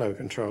laminar flow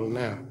control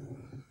now?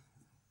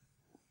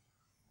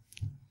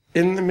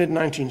 In the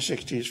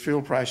mid-1960s,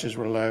 fuel prices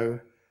were low.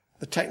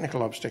 The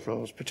technical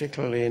obstacles,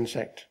 particularly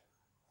insect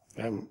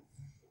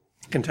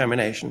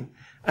contamination,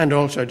 and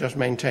also just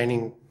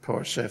maintaining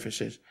porous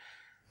surfaces,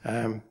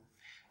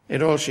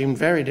 it all seemed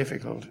very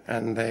difficult,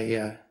 and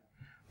they,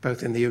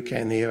 both in the UK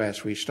and the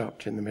US, we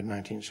stopped in the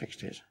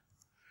mid-1960s.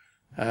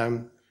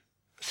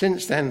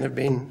 Since then, there have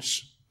been,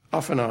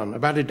 off and on,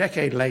 about a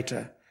decade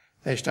later,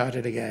 they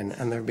started again,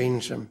 and there have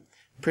been some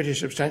pretty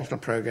substantial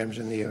programs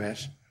in the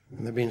US, and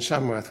there have been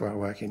some worthwhile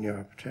work in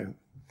Europe too.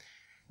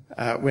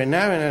 We're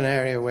now in an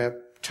area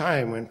where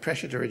when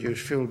pressure to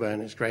reduce fuel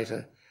burn is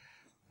greater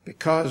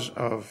because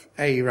of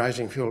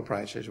rising fuel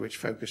prices, which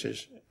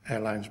focuses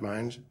airlines'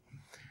 minds,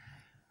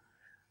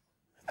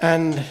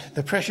 and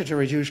the pressure to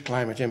reduce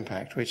climate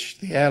impact, which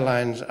the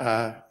airlines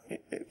are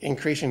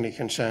increasingly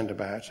concerned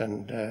about.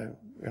 And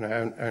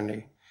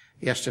only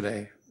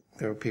yesterday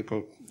there were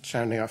people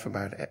sounding off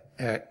about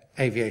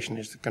aviation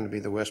is going to be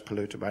the worst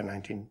polluter by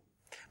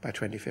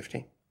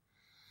 2050.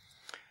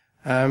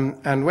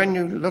 And when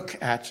you look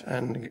at,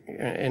 and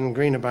in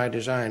Greener by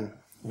Design,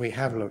 we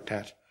have looked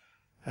at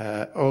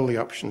all the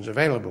options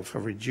available for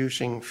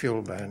reducing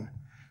fuel burn,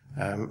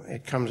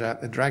 it comes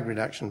out the drag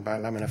reduction by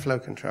laminar flow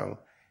control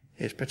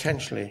is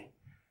potentially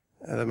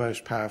the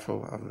most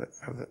powerful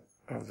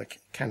of the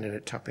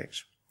candidate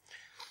topics.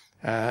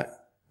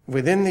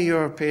 Within the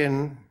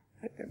European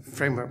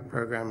Framework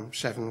Programme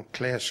 7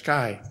 Clear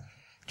Sky,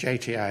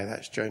 JTI,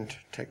 that's Joint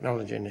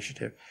Technology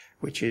Initiative,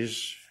 which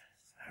is,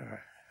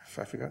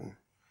 I've forgotten,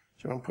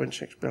 it's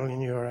 1.6 billion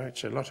euro,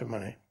 it's a lot of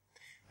money.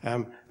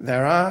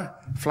 There are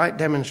flight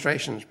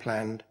demonstrations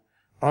planned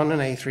on an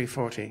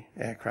A340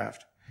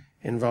 aircraft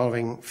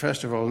involving,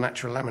 first of all,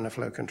 natural laminar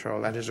flow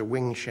control, that is a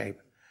wing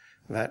shape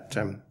that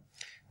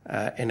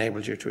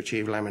enables you to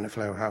achieve laminar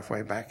flow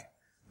halfway back.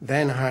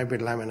 Then hybrid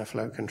laminar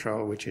flow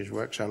control, which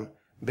works on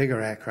bigger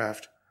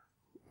aircraft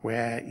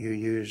where you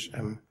use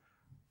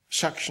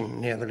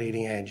suction near the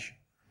leading edge,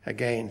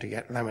 again to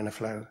get laminar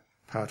flow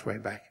partway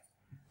back.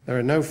 There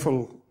are no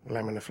full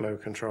laminar flow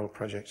control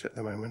projects at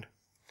the moment.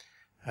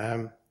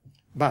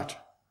 But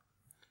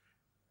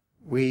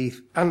we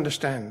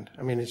understand,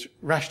 it's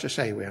rash to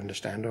say we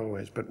understand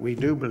always, but we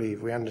do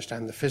believe we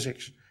understand the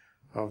physics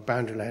of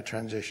boundary layer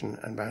transition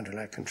and boundary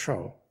layer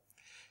control.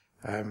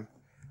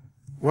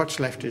 What's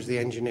left is the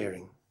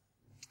engineering.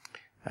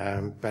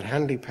 But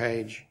Andy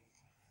Page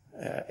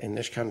in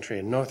this country,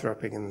 in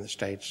Northrop in the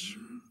States,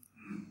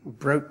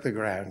 broke the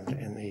ground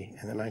in the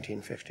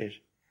 1950s.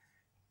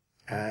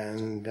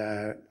 And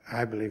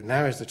I believe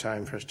now is the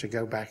time for us to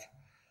go back,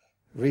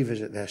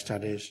 revisit their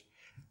studies,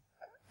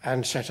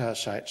 and set our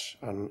sights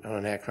on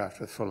an aircraft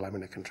with full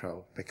laminar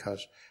control,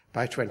 because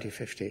by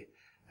 2050,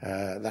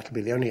 that'll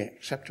be the only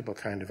acceptable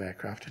kind of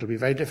aircraft. It'll be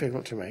very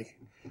difficult to make,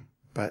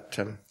 but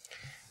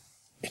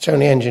it's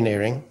only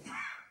engineering,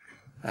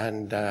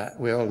 and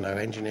we all know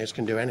engineers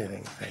can do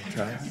anything if they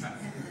try.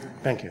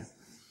 Thank you.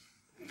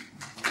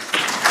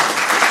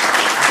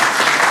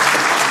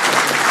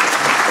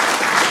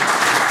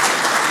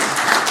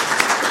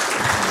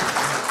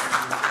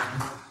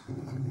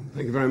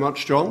 Thank you very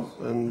much, John.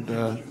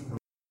 And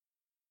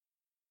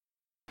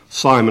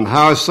Simon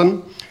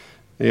Howison,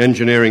 the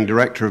Engineering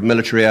Director of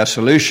Military Air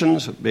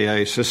Solutions at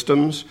BAE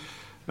Systems,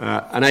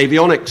 an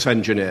avionics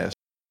engineer.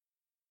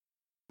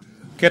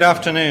 Good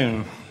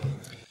afternoon.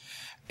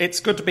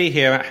 It's good to be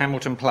here at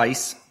Hamilton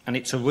Place, and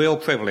it's a real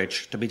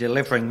privilege to be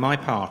delivering my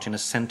part in a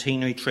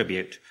centenary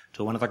tribute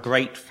to one of the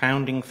great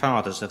founding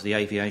fathers of the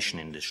aviation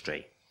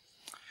industry.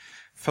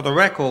 For the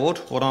record,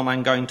 what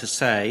I'm going to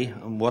say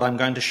and what I'm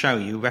going to show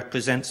you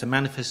represents a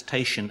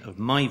manifestation of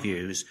my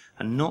views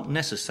and not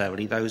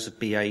necessarily those of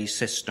BAE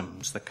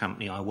Systems, the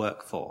company I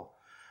work for,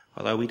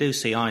 although we do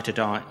see eye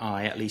to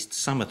eye at least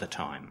some of the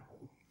time.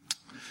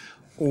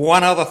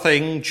 One other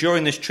thing,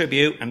 during this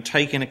tribute, and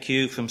taking a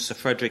cue from Sir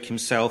Frederick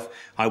himself,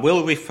 I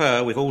will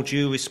refer with all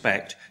due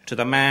respect to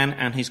the man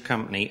and his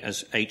company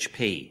as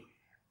HP.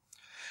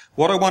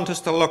 What I want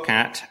us to look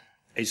at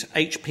is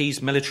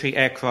HP's military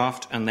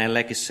aircraft and their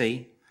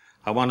legacy.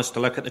 I want us to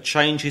look at the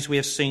changes we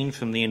have seen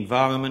from the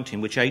environment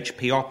in which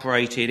HP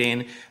operated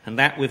in and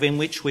that within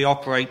which we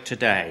operate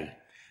today.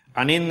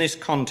 And in this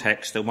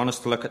context, I want us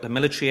to look at the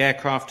military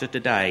aircraft of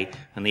today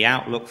and the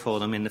outlook for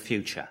them in the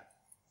future.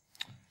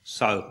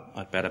 So,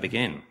 I'd better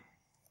begin.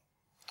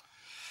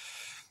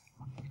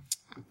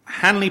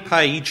 Handley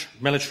Page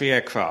Military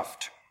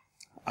Aircraft,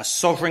 a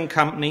sovereign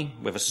company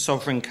with a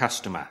sovereign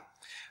customer,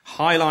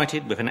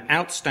 highlighted with an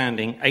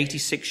outstanding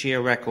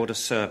 86-year record of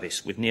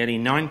service with nearly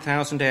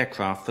 9,000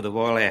 aircraft for the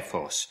Royal Air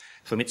Force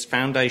from its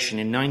foundation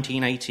in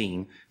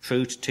 1918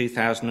 through to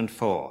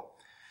 2004,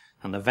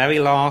 and the very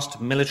last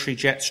military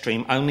jet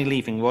stream only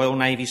leaving Royal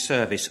Navy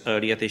service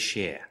earlier this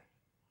year.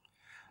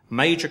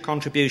 Major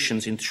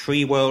contributions in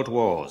 3 world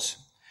wars,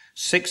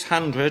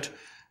 600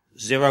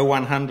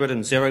 0-100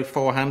 and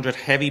 0-400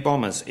 heavy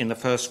bombers in the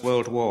First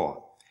World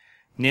War,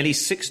 nearly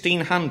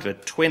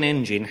 1,600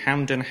 twin-engine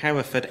Hampden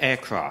Hereford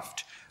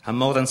aircraft, and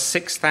more than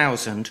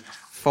 6,000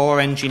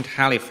 four-engined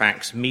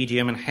Halifax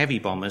medium and heavy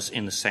bombers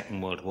in the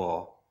Second World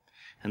War,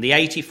 and the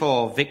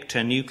 84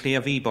 Victor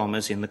nuclear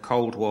V-bombers in the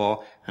Cold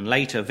War, and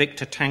later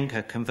Victor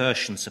tanker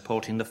conversion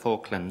supporting the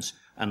Falklands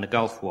and the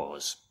Gulf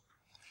Wars.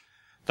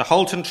 The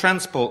Halton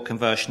transport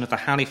conversion of the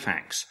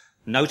Halifax,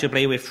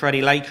 notably with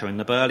Freddie Laker in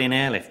the Berlin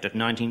airlift of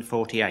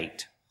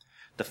 1948.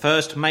 The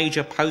first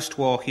major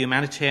post-war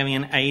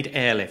humanitarian aid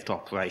airlift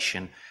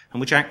operation, and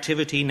which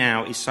activity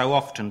now is so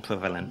often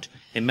prevalent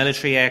in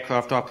military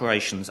aircraft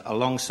operations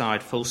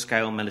alongside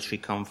full-scale military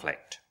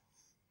conflict.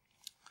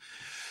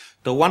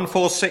 The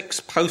 146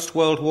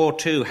 post-World War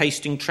II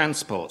Hastings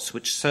transports,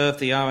 which served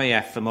the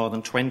RAF for more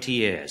than 20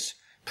 years,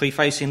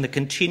 prefacing the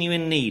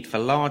continuing need for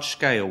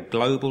large-scale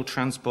global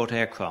transport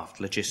aircraft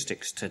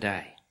logistics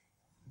today.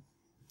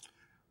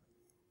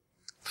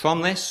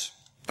 From this,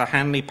 the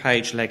Handley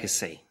Page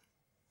legacy.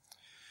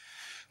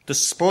 The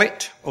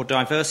split or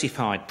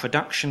diversified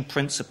production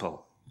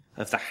principle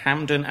of the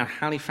Hampden and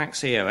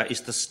Halifax era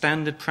is the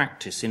standard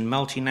practice in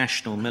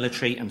multinational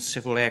military and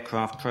civil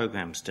aircraft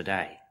programs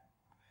today.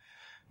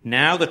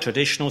 Now the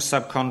traditional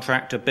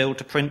subcontractor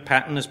build-to-print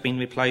pattern has been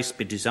replaced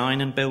by design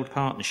and build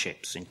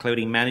partnerships,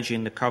 including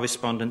managing the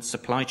correspondent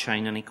supply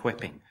chain and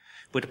equipping,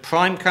 with the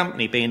prime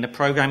company being the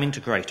program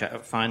integrator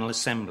at final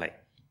assembly.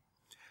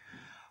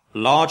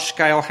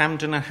 Large-scale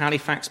Hampden and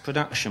Halifax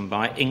production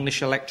by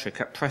English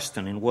Electric at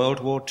Preston in World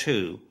War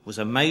II was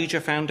a major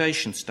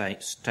foundation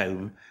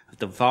stone of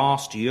the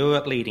vast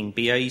Europe-leading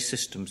BAE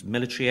Systems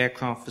military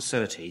aircraft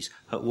facilities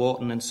at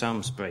Warton and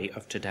Samlesbury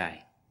of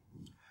today.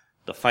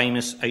 The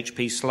famous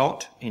HP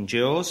slot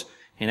endures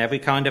in every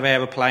kind of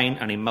aeroplane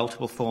and in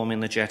multiple form in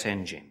the jet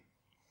engine.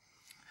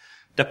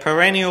 The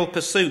perennial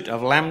pursuit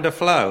of lambda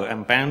flow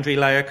and boundary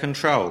layer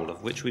control,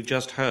 of which we've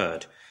just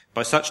heard,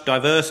 by such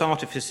diverse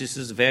artifices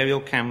as variable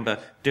camber,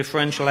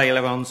 differential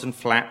ailerons and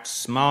flaps,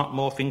 smart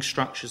morphing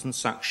structures and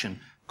suction,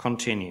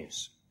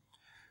 continues.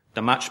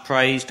 The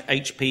much-praised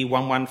HP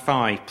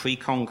 115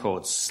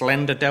 pre-Concorde's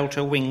slender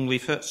delta wing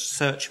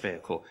research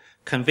vehicle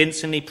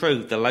convincingly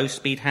proved the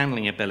low-speed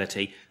handling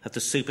ability of the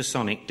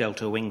supersonic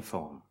delta wing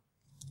form.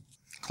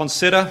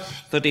 Consider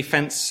the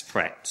defence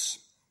threats.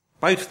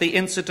 Both the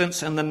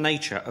incidence and the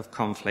nature of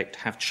conflict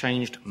have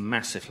changed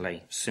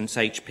massively since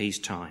HP's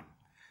time.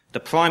 The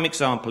prime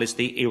example is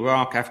the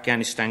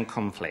Iraq-Afghanistan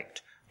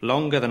conflict,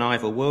 longer than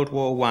either World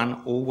War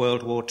I or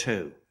World War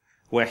II,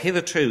 where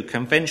hitherto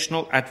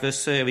conventional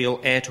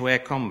adversarial air-to-air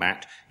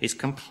combat is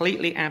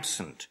completely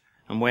absent,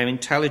 and where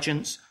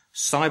intelligence,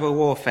 cyber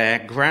warfare,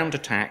 ground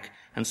attack,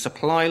 and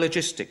supply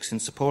logistics in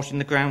supporting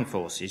the ground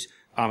forces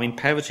are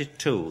imperative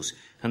tools,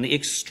 and the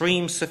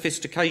extreme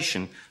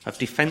sophistication of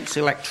defence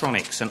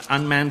electronics and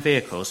unmanned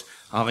vehicles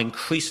are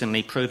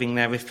increasingly proving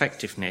their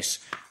effectiveness,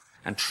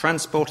 and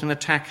transport and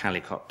attack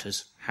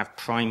helicopters have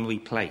primary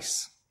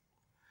place.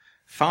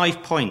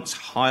 5 points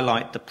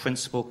highlight the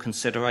principal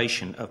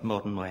consideration of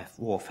modern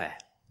warfare: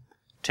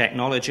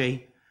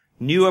 technology,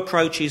 new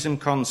approaches and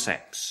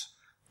concepts,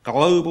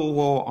 global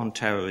war on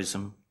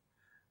terrorism,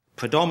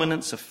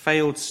 predominance of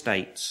failed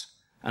states,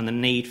 and the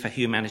need for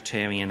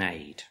humanitarian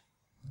aid.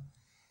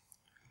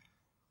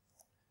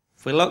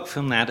 If we look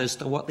from that as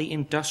to what the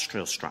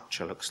industrial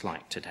structure looks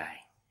like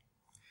today.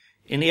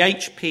 In the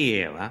HP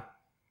era,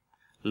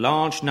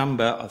 large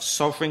number of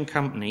sovereign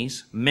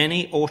companies,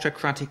 many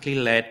autocratically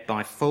led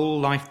by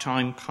full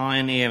lifetime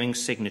pioneering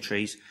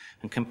signatories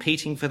and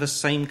competing for the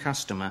same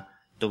customer,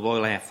 the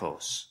Royal Air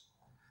Force.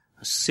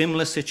 A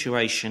similar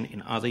situation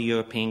in other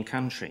European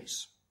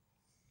countries.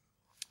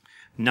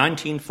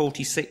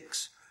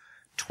 1946,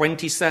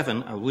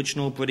 27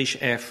 original British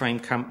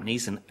airframe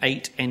companies and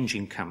 8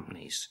 engine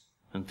companies,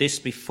 and this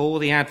before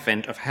the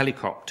advent of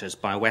helicopters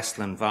by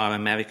Westland via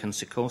American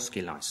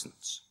Sikorsky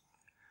license.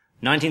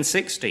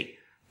 1960,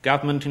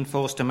 government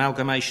enforced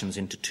amalgamations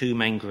into 2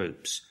 main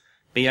groups,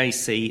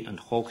 BAC and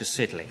Hawker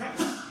Siddeley.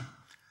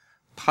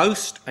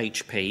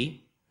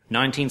 Post-HP,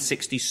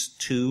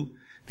 1962,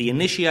 the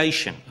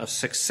initiation of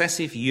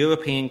successive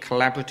European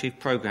collaborative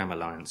program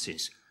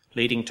alliances,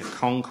 leading to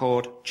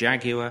Concorde,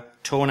 Jaguar,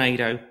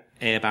 Tornado,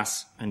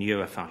 Airbus and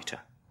Eurofighter.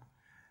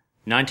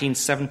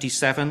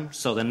 1977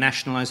 saw the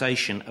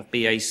nationalisation of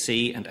BAC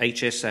and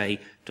HSA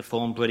to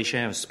form British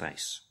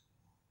Aerospace.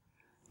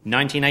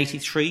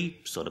 1983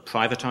 saw the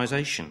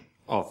privatisation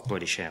of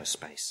British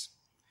Aerospace.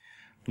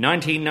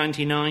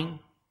 1999,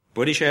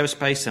 British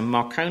Aerospace and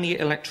Marconi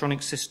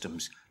Electronic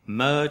Systems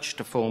merged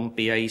to form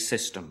BAE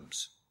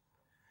Systems.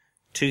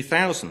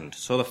 2000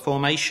 saw the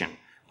formation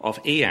of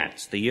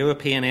EADS, the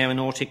European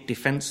Aeronautic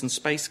Defence and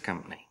Space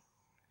Company.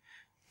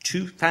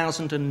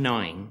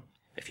 2009,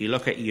 if you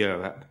look at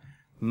Europe,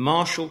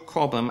 Marshall,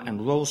 Cobham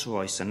and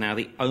Rolls-Royce are now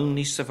the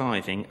only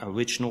surviving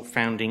original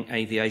founding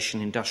aviation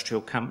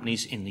industrial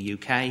companies in the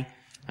UK,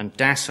 and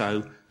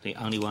Dassault the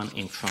only one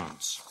in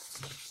France.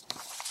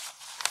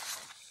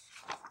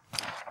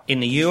 In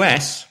the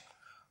US,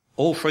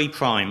 all 3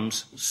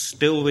 primes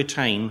still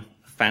retain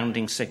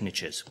founding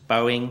signatures: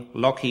 Boeing,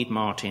 Lockheed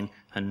Martin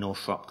and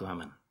Northrop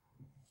Grumman.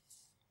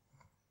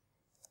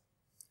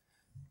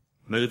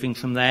 Moving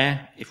from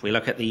there, if we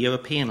look at the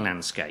European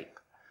landscape,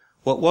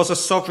 what was a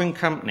sovereign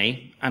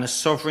company and a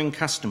sovereign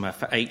customer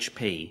for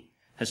HP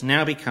has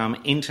now become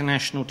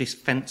international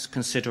defence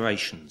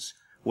considerations,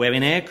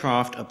 wherein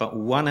aircraft are but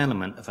one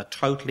element of a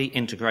totally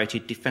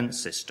integrated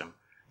defence system,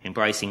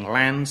 embracing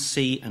land,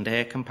 sea and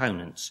air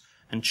components,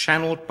 and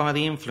channelled by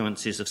the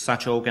influences of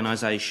such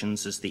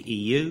organisations as the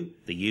EU,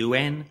 the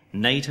UN,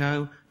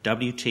 NATO,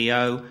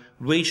 WTO,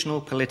 regional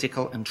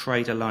political and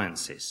trade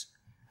alliances,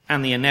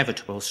 and the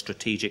inevitable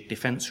strategic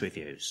defence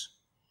reviews.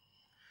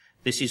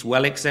 This is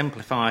well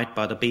exemplified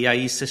by the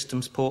BAE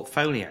Systems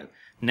portfolio,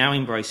 now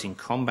embracing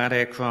combat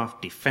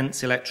aircraft,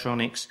 defence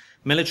electronics,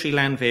 military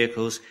land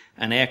vehicles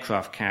and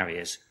aircraft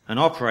carriers, and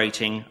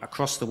operating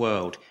across the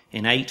world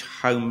in 8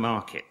 home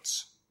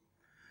markets.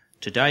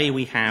 Today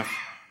we have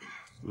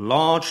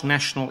large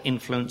national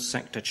influence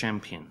sector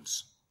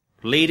champions,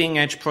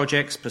 leading-edge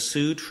projects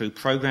pursued through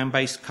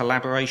programme-based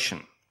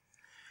collaboration,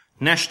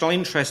 national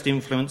interest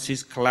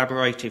influences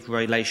collaborative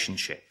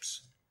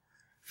relationships,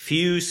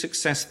 few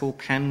successful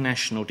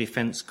pan-national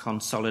defence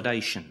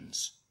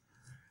consolidations.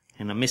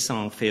 In the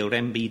missile field,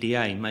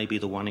 MBDA may be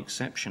the one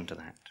exception to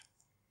that.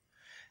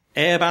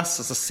 Airbus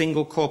as a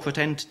single corporate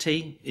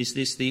entity, is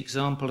this the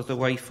example of the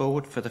way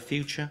forward for the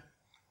future?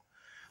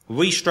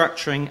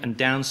 Restructuring and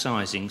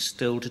downsizing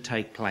still to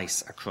take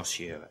place across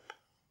Europe.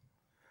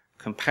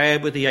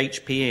 Compared with the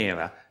HP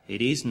era,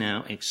 it is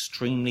now an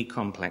extremely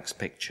complex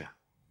picture.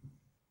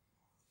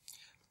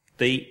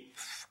 The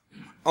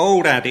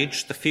old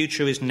adage, the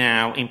future is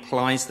now,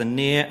 implies the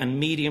near and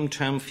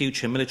medium-term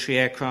future military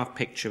aircraft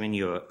picture in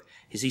Europe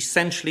is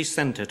essentially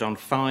centred on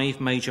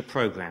 5 major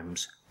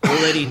programmes,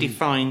 already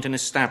defined and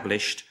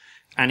established,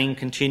 and in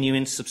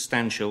continuing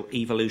substantial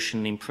evolution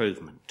and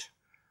improvement.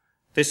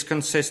 This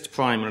consists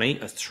primarily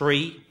of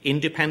 3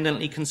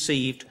 independently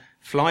conceived,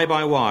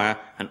 fly-by-wire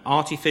and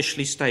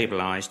artificially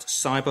stabilised,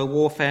 cyber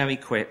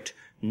warfare-equipped,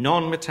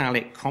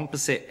 non-metallic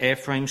composite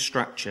airframe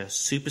structure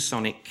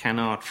supersonic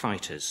canard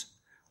fighters,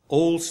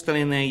 all still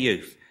in their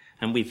youth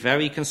and with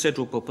very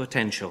considerable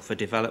potential for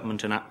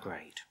development and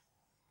upgrade.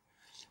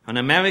 An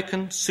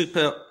American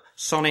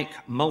supersonic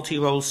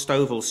multi-role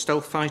STOVL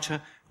stealth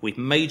fighter with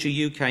major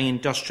UK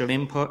industrial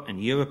input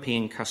and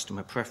European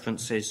customer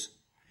preferences,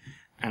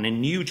 and a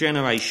new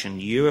generation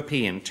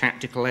European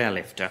tactical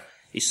airlifter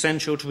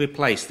essential to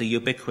replace the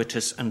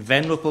ubiquitous and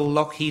venerable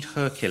Lockheed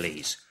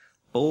Hercules,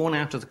 born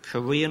out of the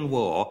Korean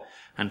War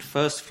and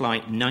first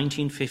flight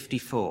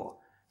 1954,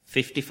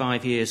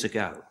 55 years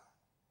ago.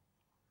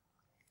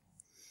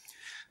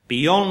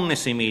 Beyond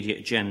this immediate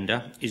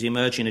agenda is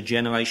emerging a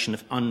generation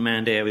of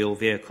unmanned aerial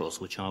vehicles,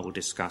 which I will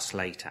discuss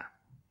later.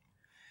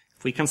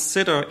 If we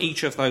consider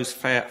each of those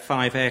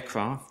 5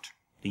 aircraft,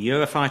 the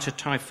Eurofighter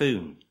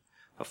Typhoon,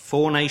 a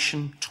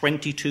 4-nation,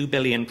 $22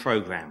 billion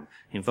programme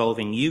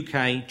involving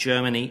UK,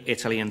 Germany,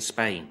 Italy and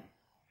Spain.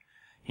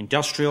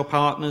 Industrial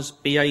partners,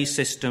 BAE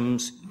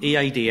Systems,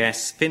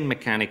 EADS,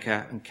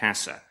 Finmeccanica and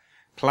CASA,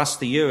 plus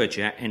the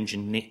Eurojet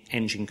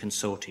engine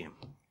consortium.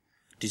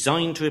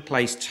 Designed to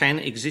replace 10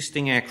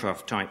 existing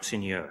aircraft types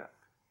in Europe.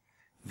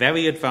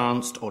 Very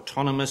advanced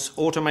autonomous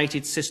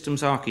automated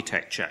systems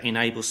architecture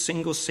enables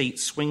single-seat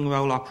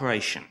swing-roll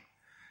operation,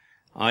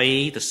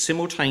 i.e. the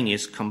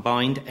simultaneous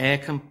combined air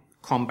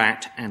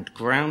combat and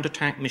ground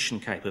attack mission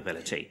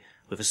capability,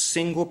 with a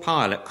single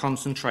pilot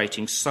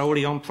concentrating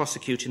solely on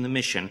prosecuting the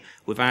mission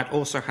without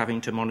also having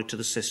to monitor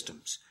the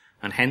systems,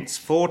 and hence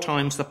 4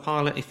 times the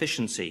pilot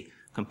efficiency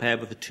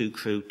compared with the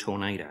 2-crew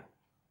Tornado.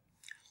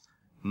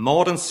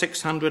 More than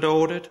 600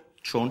 ordered.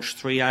 Tranche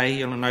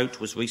 3A on a note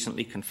was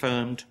recently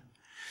confirmed.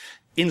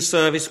 In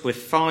service with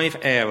 5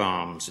 air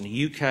arms in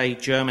the UK,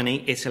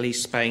 Germany, Italy,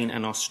 Spain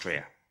and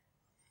Austria.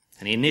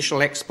 And the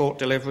initial export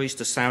deliveries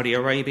to Saudi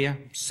Arabia,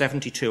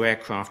 72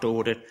 aircraft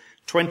ordered,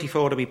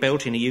 24 to be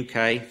built in the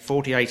UK,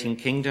 48 in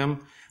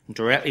Kingdom, and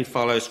directly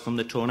follows from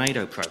the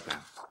Tornado programme.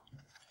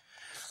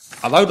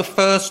 Although the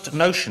first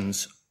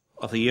notions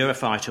of the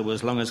Eurofighter were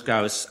as long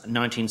ago as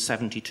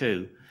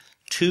 1972,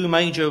 2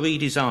 major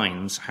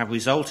redesigns have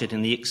resulted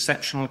in the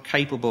exceptional,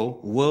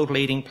 capable,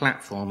 world-leading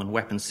platform and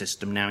weapon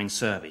system now in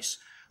service.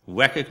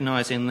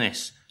 Recognising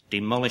this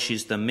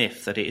demolishes the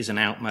myth that it is an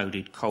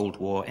outmoded Cold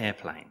War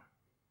airplane.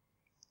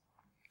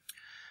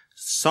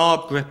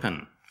 Saab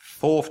Gripen,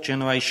 4th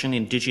generation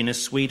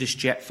indigenous Swedish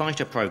jet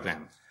fighter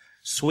programme.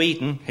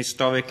 Sweden,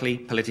 historically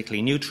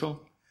politically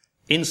neutral,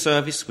 in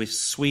service with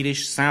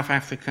Swedish, South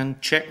African,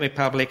 Czech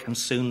Republic and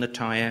soon the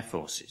Thai Air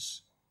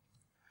Forces.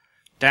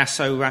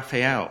 Dassault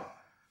Rafale,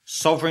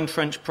 sovereign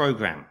French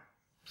programme.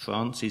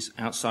 France is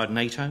outside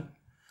NATO.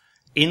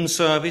 In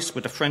service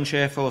with the French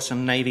Air Force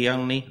and Navy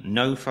only,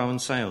 no foreign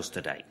sales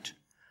to date.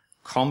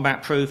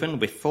 Combat proven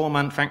with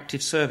 4-month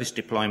active service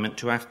deployment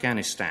to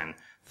Afghanistan,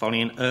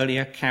 following an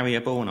earlier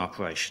carrier-borne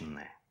operation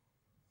there.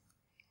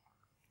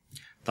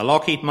 The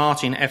Lockheed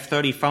Martin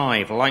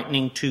F-35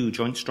 Lightning II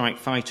Joint Strike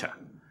Fighter,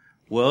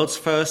 world's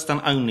first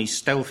and only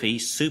stealthy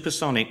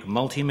supersonic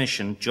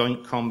multi-mission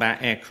joint combat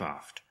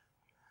aircraft.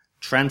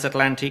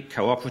 Transatlantic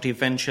cooperative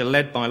venture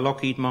led by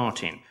Lockheed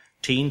Martin,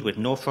 teamed with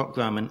Northrop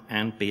Grumman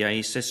and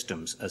BAE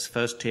Systems as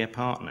first-tier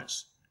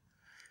partners.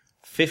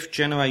 5th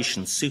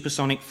generation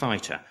supersonic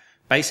fighter,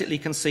 basically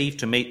conceived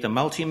to meet the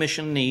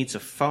multi-mission needs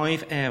of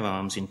 5 air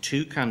arms in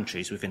 2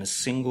 countries within a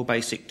single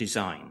basic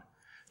design,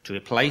 to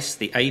replace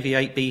the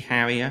AV-8B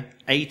Harrier,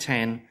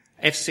 A-10,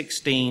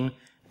 F-16,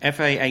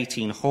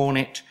 FA-18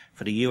 Hornet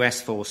for the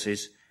US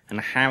forces, and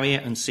the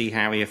Harrier and Sea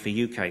Harrier for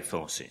UK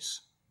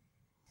forces.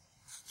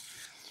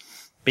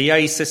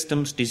 BAE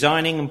Systems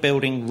designing and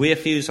building rear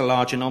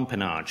fuselage and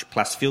empennage,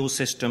 plus fuel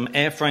system,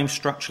 airframe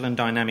structural and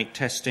dynamic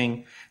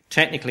testing,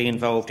 technically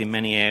involved in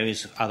many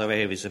other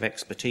areas of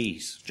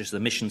expertise, such as the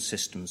mission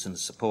systems and the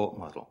support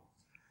model.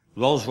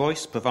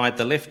 Rolls-Royce provide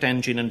the lift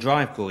engine and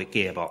drive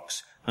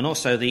gearbox, and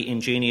also the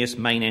ingenious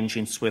main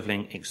engine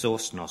swivelling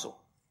exhaust nozzle.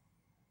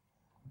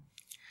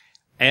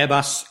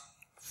 Airbus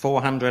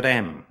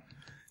 400M,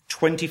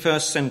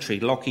 21st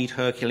century Lockheed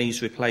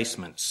Hercules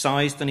replacement,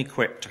 sized and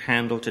equipped to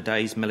handle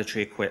today's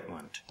military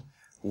equipment.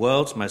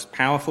 World's most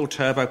powerful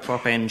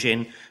turboprop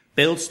engine,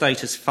 build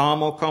status far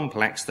more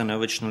complex than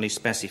originally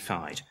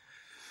specified.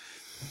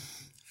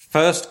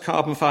 First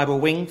carbon fibre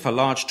wing for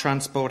large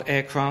transport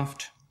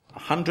aircraft,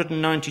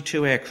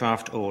 192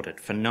 aircraft ordered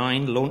for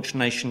 9 launch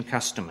nation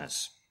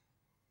customers.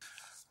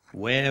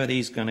 Where are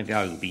these going to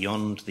go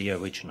beyond the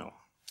original?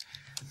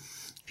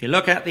 If you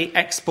look at the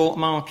export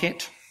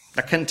market,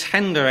 the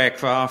contender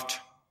aircraft,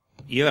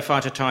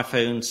 Eurofighter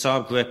Typhoon,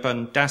 Saab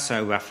Gripen,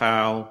 Dassault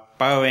Rafale,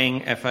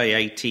 Boeing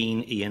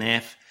FA-18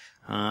 E&F,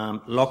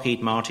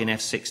 Lockheed Martin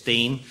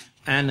F-16,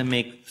 and the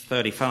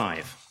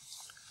MiG-35.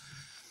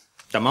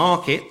 The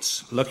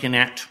markets, looking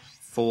at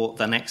for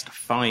the next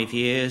 5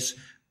 years,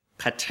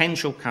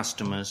 potential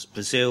customers,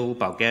 Brazil,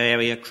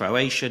 Bulgaria,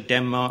 Croatia,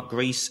 Denmark,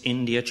 Greece,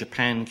 India,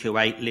 Japan,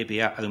 Kuwait,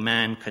 Libya,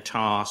 Oman,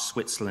 Qatar,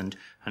 Switzerland,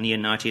 and the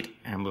United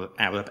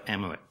Arab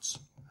Emirates.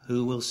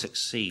 Who will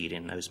succeed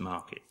in those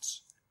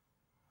markets?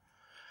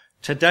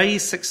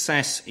 Today's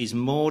success is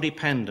more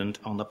dependent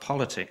on the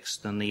politics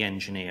than the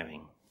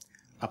engineering.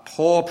 A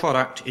poor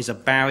product is a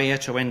barrier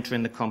to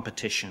entering the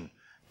competition,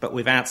 but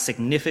without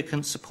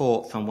significant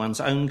support from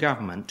one's own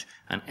government,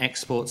 an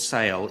export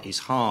sale is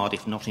hard,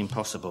 if not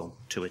impossible,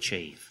 to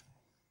achieve.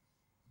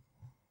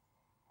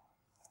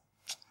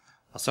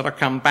 I'll sort of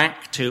come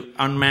back to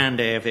unmanned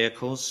air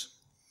vehicles.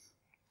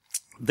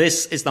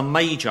 This is the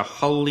major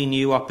wholly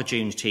new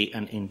opportunity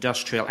and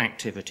industrial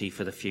activity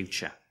for the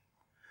future.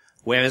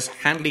 Whereas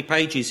Handley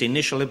Page's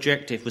initial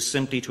objective was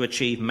simply to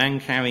achieve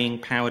man-carrying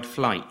powered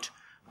flight,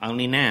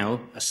 only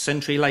now, a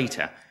century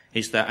later,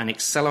 is there an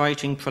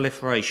accelerating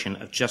proliferation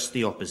of just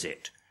the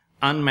opposite,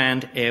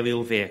 unmanned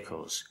aerial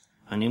vehicles,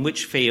 and in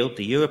which field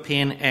the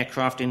European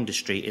aircraft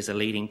industry is a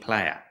leading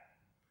player.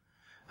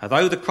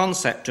 Although the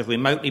concept of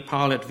remotely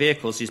piloted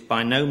vehicles is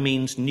by no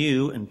means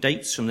new and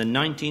dates from the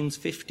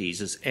 1950s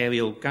as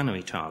aerial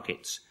gunnery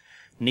targets,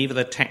 neither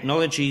the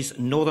technologies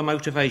nor the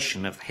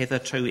motivation have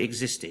hitherto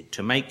existed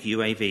to make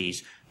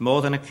UAVs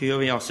more than a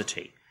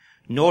curiosity,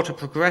 nor to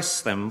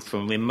progress them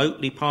from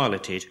remotely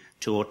piloted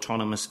to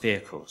autonomous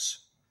vehicles.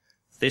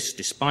 This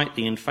despite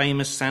the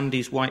infamous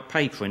Sandys White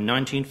Paper in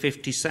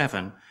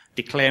 1957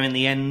 declaring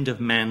the end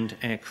of manned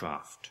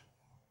aircraft.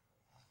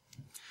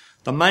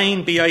 The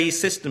main BAE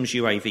Systems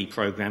UAV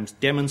programs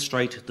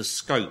demonstrate the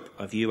scope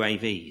of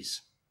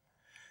UAVs.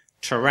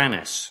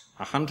 Taranis,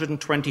 a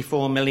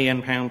 £124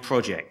 million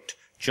project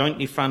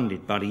jointly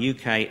funded by the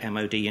UK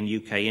MOD and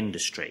UK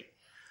industry,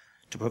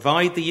 to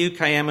provide the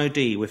UK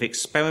MOD with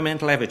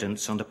experimental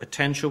evidence on the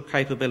potential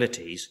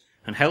capabilities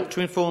and help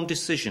to inform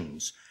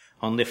decisions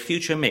on the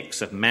future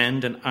mix of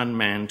manned and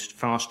unmanned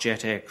fast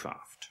jet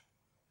aircraft.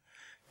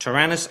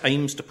 Taranis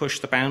aims to push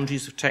the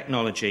boundaries of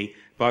technology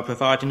by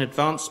providing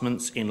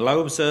advancements in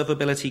low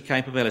observability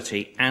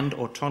capability and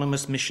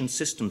autonomous mission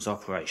systems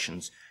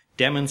operations,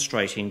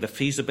 demonstrating the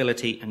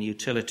feasibility and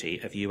utility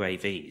of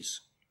UAVs.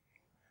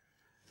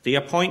 The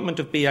appointment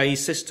of BAE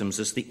Systems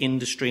as the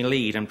industry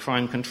lead and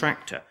prime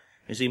contractor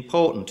is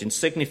important in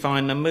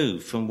signifying the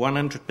move from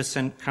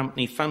 100%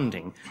 company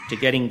funding to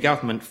getting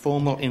government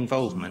formal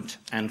involvement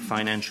and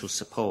financial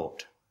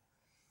support.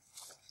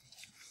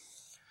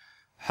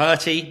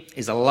 HERTI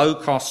is a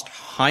low-cost,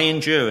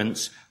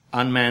 high-endurance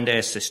unmanned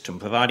air system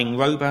providing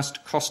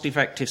robust,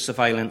 cost-effective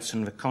surveillance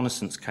and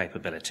reconnaissance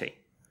capability.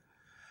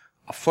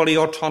 A fully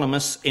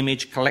autonomous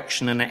image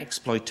collection and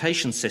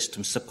exploitation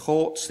system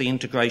supports the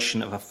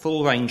integration of a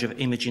full range of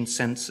imaging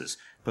sensors,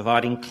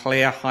 providing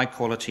clear,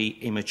 high-quality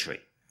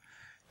imagery.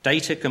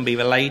 Data can be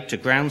relayed to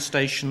ground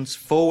stations,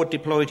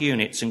 forward-deployed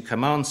units and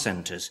command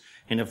centres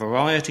in a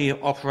variety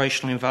of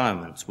operational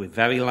environments with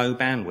very low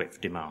bandwidth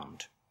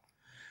demand.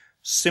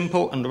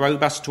 Simple and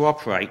robust to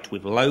operate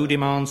with low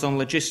demands on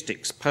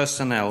logistics,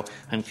 personnel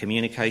and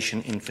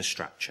communication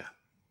infrastructure.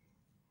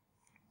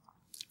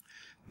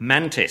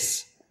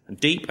 Mantis,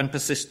 deep and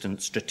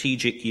persistent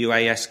strategic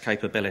UAS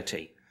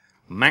capability,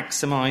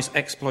 maximise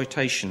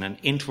exploitation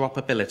and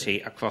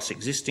interoperability across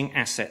existing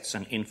assets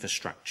and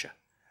infrastructure.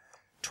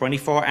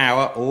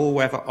 24-hour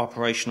all-weather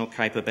operational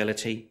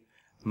capability,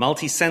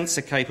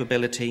 multi-sensor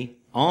capability,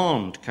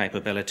 armed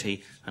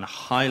capability and a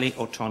highly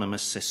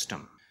autonomous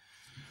system.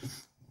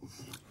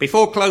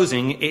 Before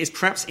closing, it is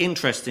perhaps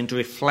interesting to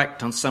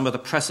reflect on some of the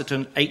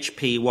precedent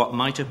HP what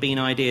might have been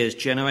ideas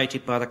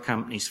generated by the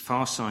company's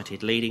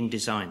far-sighted leading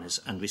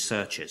designers and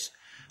researchers,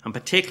 and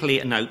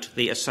particularly note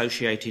the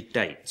associated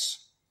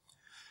dates.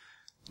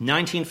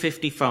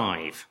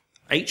 1955,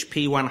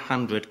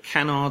 HP-100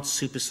 Canard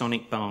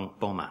supersonic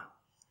bomber.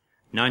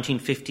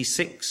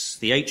 1956,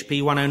 the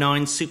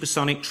HP-109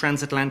 supersonic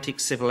transatlantic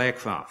civil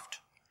aircraft.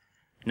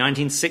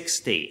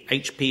 1960,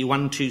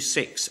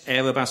 HP-126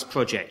 Airbus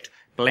project,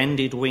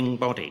 blended wing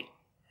body.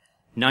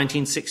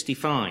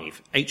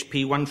 1965,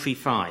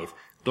 HP-135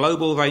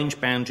 global range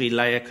boundary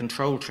layer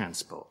control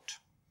transport.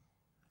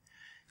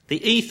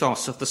 The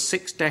ethos of the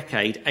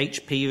six-decade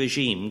HP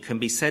regime can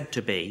be said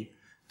to be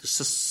the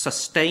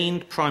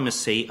sustained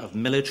primacy of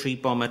military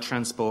bomber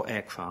transport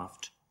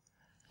aircraft,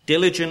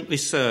 diligent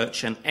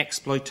research and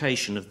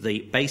exploitation of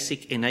the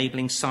basic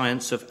enabling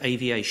science of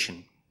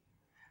aviation,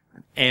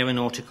 and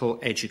aeronautical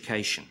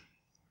education.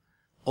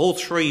 All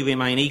three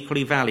remain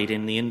equally valid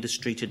in the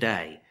industry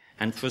today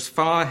and for as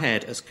far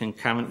ahead as can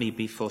currently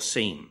be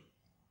foreseen.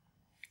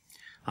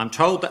 I'm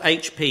told that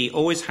HP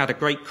always had a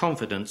great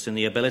confidence in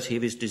the ability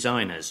of his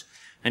designers,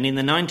 and in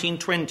the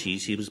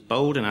 1920s he was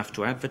bold enough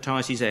to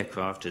advertise his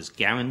aircraft as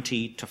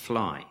guaranteed to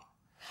fly.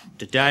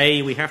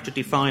 Today we have to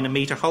define and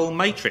meet a whole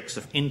matrix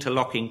of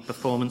interlocking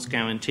performance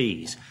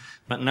guarantees,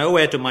 but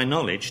nowhere to my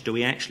knowledge do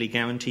we actually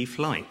guarantee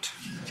flight.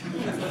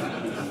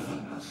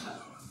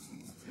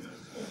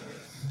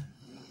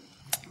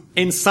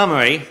 In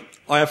summary,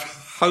 I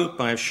hope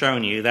I have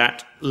shown you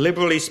that,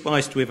 liberally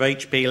spiced with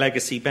HP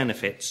legacy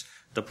benefits,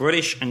 the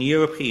British and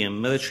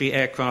European military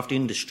aircraft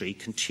industry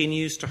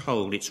continues to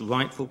hold its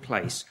rightful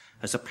place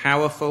as a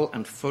powerful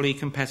and fully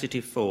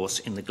competitive force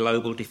in the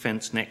global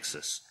defence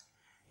nexus,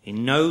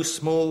 in no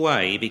small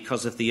way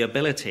because of the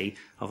ability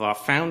of our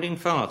founding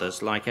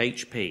fathers like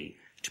HP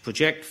to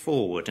project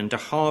forward and to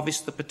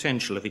harvest the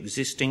potential of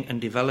existing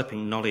and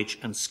developing knowledge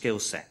and skill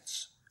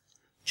sets.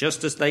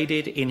 Just as they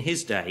did in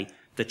his day,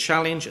 the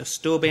challenge of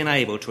still being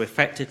able to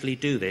effectively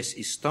do this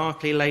is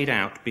starkly laid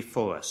out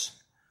before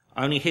us.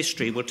 Only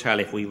history will tell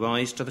if we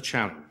rise to the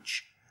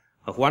challenge.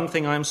 Of one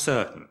thing I am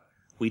certain,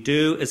 we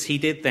do, as he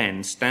did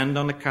then, stand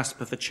on the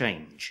cusp of a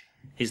change.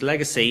 His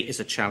legacy is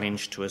a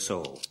challenge to us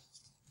all.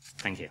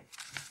 Thank you.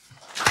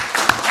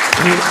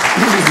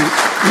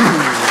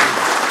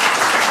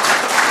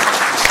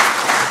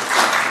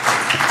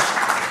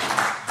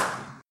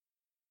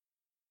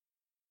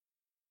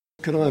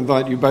 Can I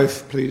invite you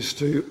both, please,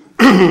 to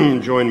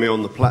join me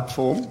on the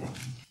platform?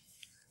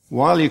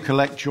 while you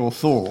collect your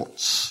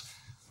thoughts,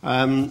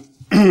 I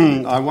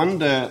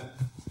wonder,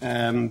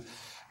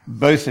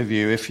 both of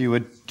you, if you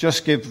would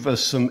just give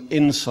us some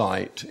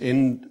insight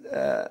in,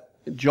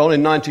 John,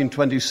 in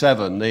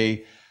 1927,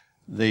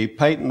 the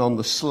patent on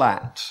the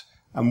slat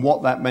and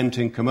what that meant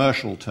in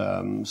commercial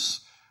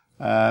terms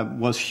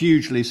was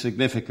hugely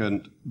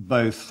significant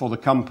both for the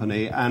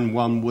company and,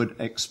 one would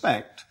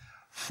expect,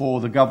 for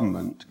the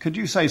government. Could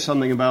you say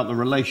something about the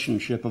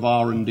relationship of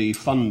R&D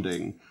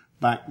funding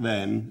back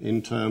then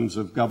in terms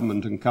of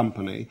government and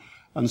company?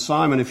 And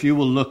Simon, if you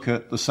will look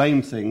at the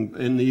same thing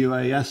in the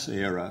UAS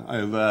era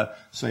over,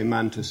 say,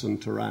 Mantis and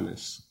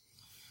Taranis.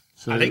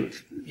 So, I think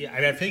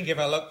if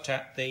I looked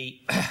at the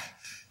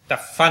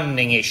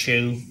funding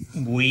issue,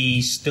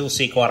 we still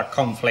see quite a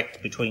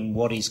conflict between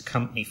what is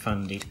company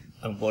funded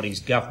and what is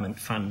government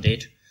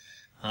funded.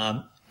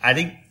 I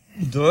think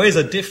there is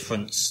a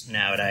difference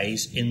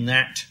nowadays in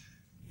that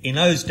in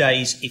those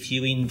days, if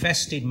you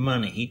invested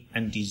money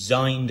and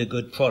designed a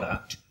good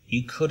product,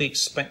 you could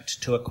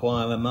expect to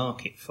acquire a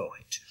market for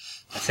it.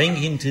 I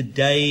think in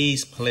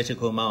today's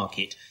political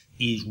market,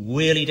 it is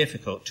really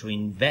difficult to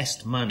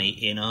invest money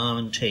in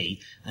R&T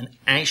and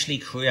actually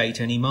create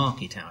any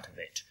market out of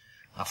it.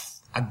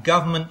 A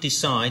government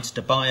decides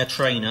to buy a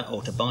trainer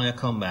or to buy a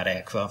combat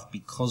aircraft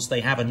because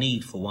they have a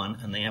need for one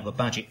and they have a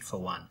budget for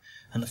one.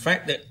 And the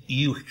fact that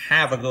you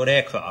have a good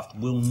aircraft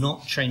will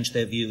not change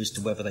their view as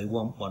to whether they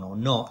want one or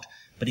not.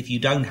 But if you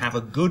don't have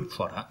a good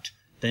product,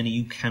 then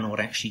you cannot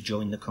actually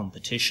join the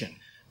competition.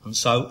 And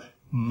so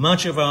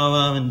much of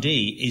our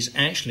R&D is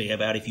actually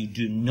about, if you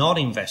do not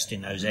invest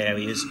in those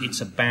areas,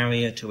 it's a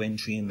barrier to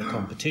entry in the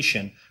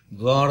competition,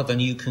 rather than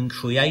you can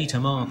create a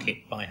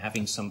market by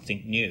having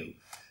something new.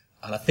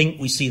 And I think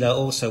we see that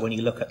also when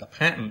you look at the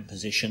patent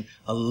position.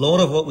 A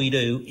lot of what we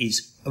do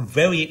is a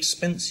very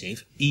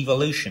expensive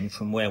evolution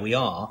from where we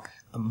are,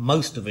 and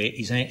most of it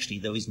is actually,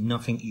 there is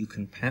nothing you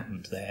can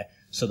patent there.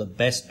 So the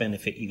best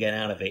benefit you get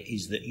out of it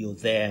is that you're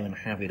there and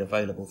have it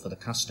available for the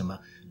customer,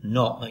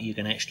 not that you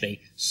can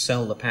actually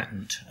sell the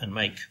patent and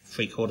make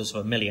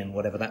 $750,000,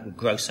 whatever that would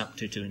gross up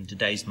to in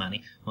today's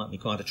money, might be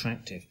quite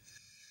attractive.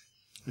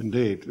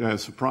 Indeed.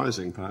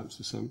 Surprising, perhaps,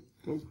 to some.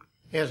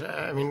 Yes,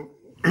 I mean,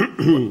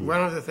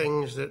 one of the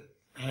things that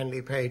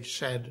Handley Page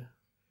said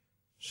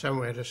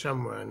somewhere to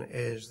someone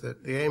is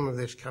that the aim of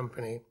this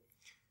company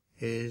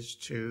is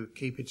to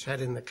keep its head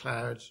in the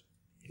clouds,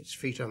 its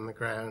feet on the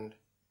ground,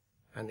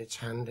 and its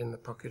hand in the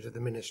pocket of the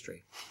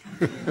ministry.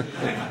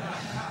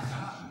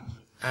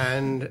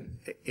 And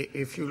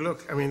if you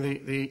look, I mean,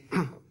 the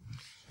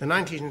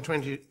 19s and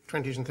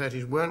 20s and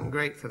 30s weren't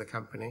great for the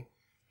company.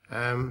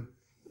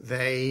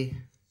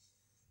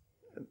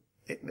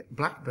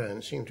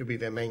 Blackburn seemed to be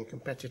their main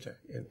competitor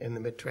in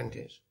the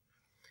mid-20s.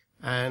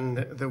 And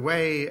the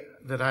way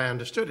that I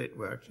understood it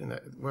worked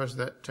was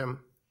that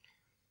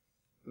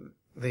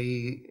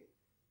the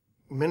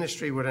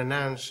ministry would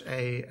announce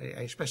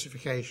a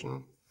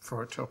specification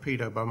for a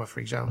torpedo bomber, for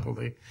example.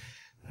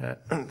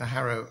 The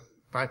Harrow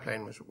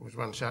biplane was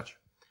one such.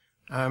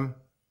 And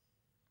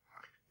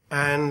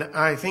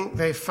I think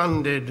they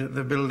funded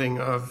the building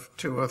of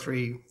 2 or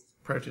 3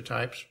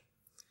 prototypes.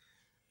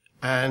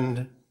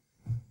 And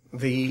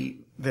the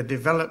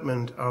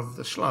development of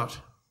the slot,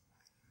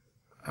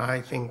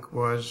 I think,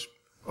 was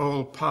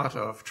all part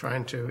of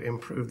trying to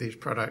improve these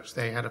products.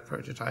 They had a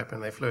prototype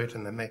and they flew it,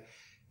 and then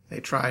they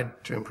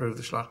tried to improve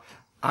the slot.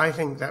 I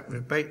think that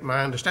was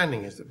my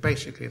understanding is that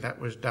basically that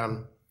was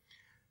done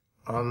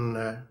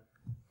on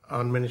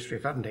ministry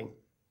funding.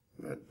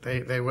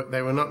 They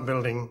were not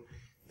building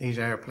these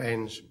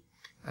airplanes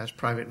as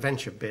private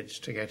venture bids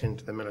to get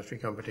into the military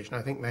competition.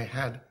 I think they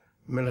had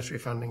military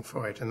funding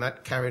for it, and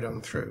that carried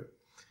on through.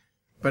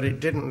 But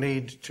it didn't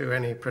lead to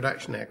any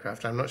production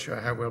aircraft. I'm not sure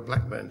how well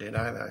Blackburn did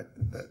either.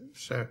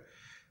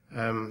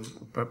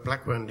 But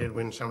Blackburn did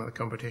win some of the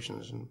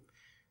competitions, and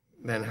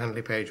then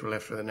Handley Page were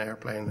left with an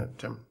airplane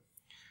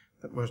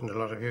that wasn't a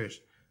lot of use.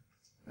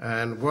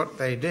 And what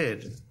they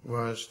did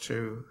was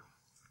to,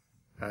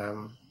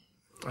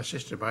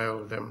 assisted by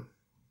old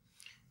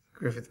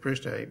Griffith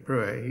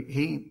Brewer,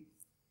 he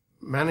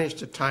managed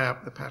to tie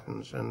up the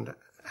patents, and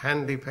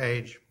Handley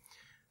Page,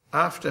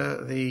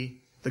 after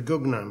the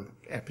Guggenheim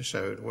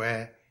episode,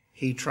 where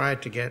he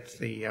tried to get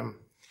the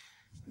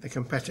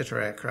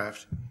competitor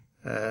aircraft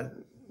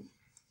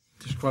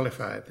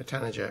disqualified, the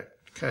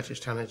Curtis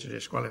Tanager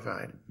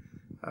disqualified,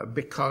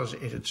 because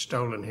it had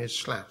stolen his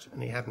slat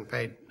and he hadn't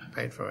paid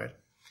for it.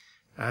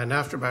 And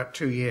after about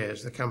 2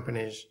 years, the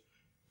companies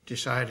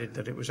decided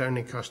that it was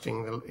only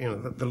costing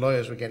the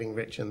lawyers were getting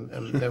rich and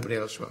nobody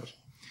else was.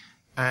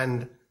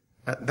 And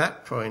at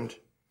that point,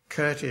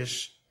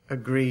 Curtis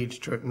agreed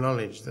to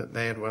acknowledge that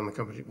they had won the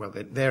competition. Well,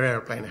 their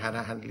airplane had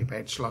a Handley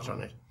Page slot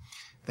on it.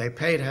 They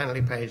paid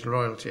Handley Page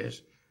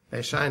royalties.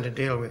 They signed a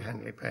deal with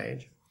Handley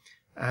Page.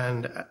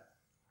 And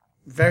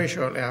very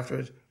shortly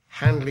afterwards,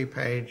 Handley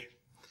Page,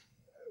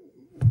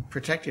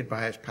 protected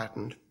by his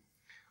patent,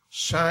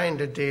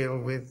 signed a deal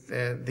with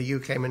the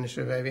UK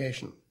Ministry of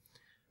Aviation.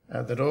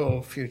 that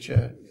all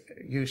future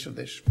use of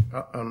this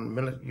on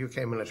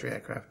UK military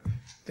aircraft,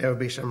 there would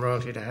be some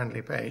royalty to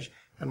Handley Page.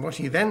 And what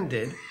he then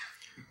did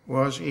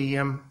was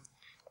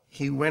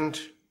he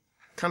went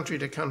country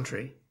to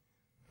country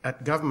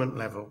at government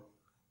level,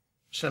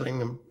 selling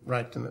them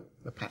right in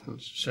the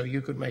patents. So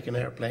you could make an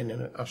airplane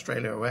in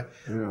Australia or where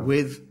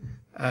with,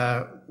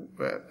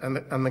 and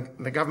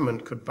the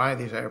government could buy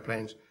these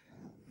airplanes.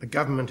 The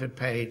government had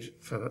paid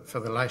for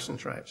the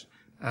license rights.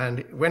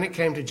 And when it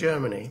came to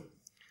Germany,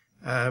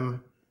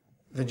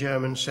 the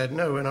Germans said,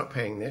 no, we're not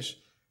paying this.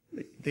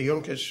 The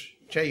Junkers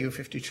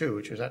Ju-52,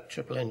 which was that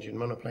triple-engine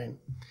monoplane,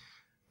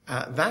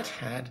 that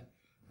had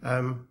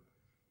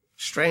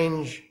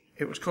strange,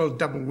 it was called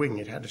double wing.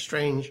 It had a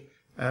strange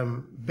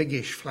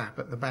biggish flap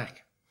at the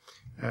back,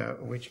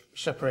 which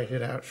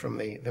separated out from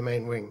the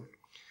main wing.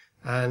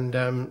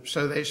 And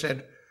so they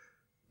said,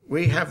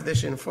 we have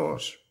this in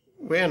force.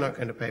 We're not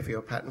going to pay for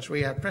your patents.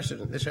 We have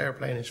precedent. This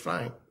airplane is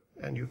flying,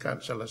 and you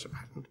can't sell us a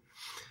patent.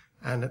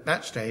 And at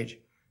that stage,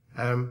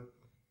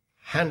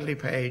 Handley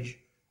Page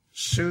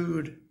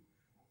sued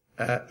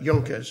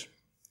Junkers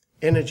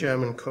in a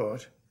German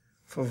court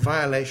for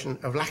violation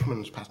of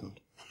Lachmann's patent.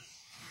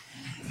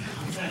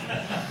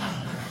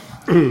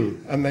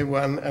 And they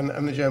won,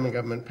 and the German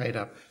government paid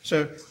up.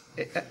 So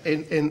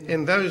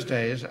in those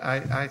days,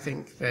 I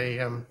think they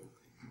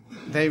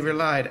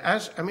relied,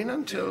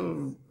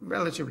 until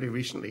relatively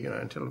recently,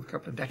 until a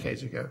couple of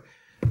decades ago,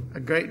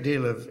 a great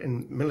deal of,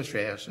 in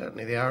military air,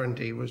 certainly, the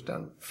R&D was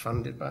done,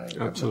 funded by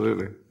government.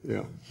 Absolutely,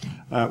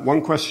 yeah.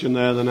 One question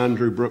there, then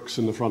Andrew Brooks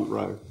in the front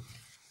row.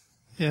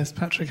 Yes,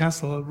 Patrick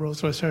Hassel,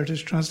 Rolls-Royce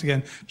Heritage Trust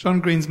again. John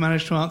Green's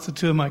managed to answer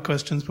two of my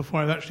questions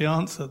before I've actually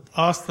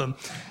asked them.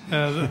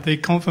 The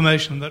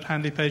confirmation that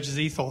Handley Page's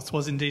ethos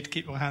was indeed to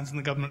keep your hands in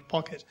the government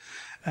pocket,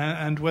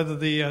 and whether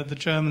the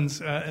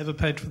Germans ever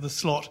paid for the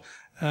slot,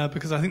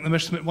 because I think the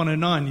Messerschmitt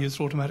 109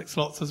 used automatic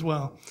slots as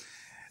well.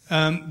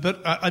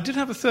 But I did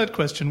have a third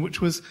question,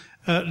 which was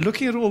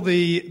looking at all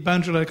the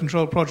boundary layer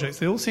control projects.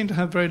 They all seem to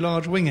have very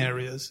large wing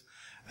areas.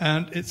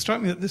 And it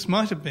struck me that this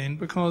might have been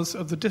because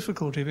of the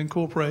difficulty of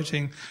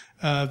incorporating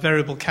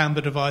variable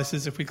camber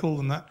devices, if we call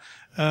them that,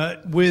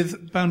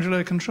 with boundary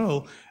layer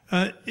control.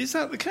 Is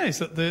that the case,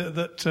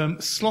 that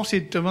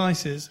slotted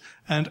devices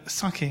and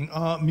sucking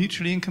are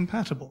mutually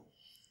incompatible?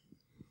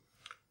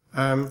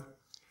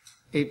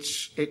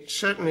 It's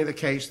certainly the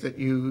case that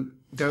you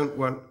don't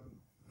want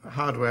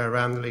hardware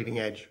around the leading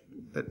edge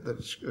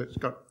that's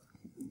got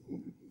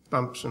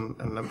bumps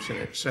and lumps in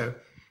it. So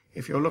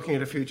if you're looking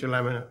at a future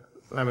laminar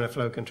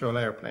flow control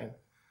airplane,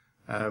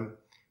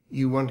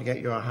 you want to get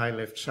your high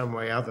lift some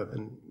way other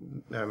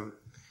than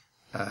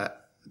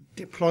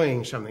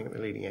deploying something at the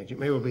leading edge. It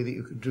may well be that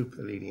you could droop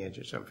the leading edge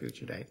at some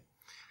future date.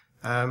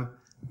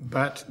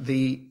 But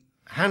the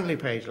Handley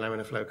Page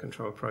laminar flow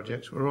control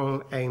projects were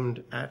all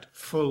aimed at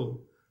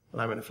full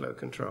laminar flow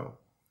control.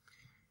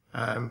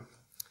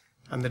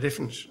 And the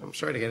difference, I'm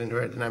sorry to get into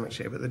aerodynamics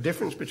here, but the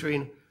difference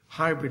between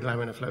hybrid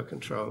laminar flow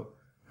control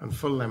and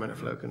full laminar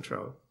flow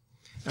control,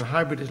 and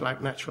hybrid is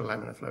like natural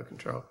laminar flow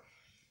control.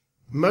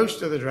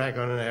 Most of the drag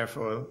on an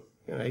airfoil,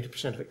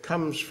 80% of it,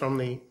 comes from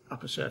the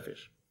upper surface.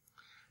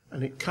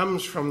 And it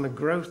comes from the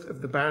growth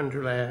of the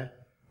boundary layer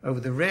over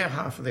the rear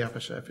half of the upper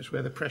surface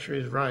where the pressure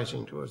is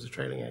rising towards the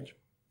trailing edge.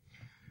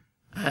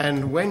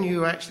 And when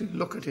you actually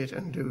look at it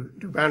and do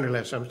boundary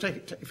layer sums,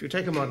 if you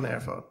take a modern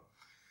airfoil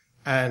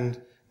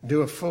and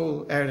do a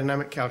full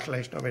aerodynamic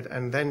calculation of it,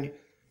 and then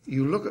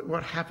you look at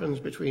what happens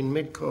between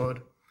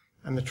mid-chord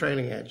and the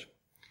trailing edge,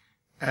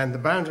 and the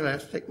boundary layer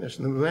thickness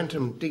and the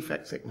momentum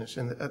defect thickness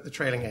at the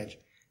trailing edge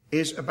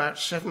is about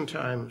 7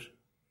 times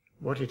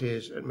what it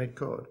is at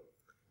mid-chord.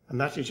 And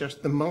that is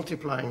just the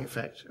multiplying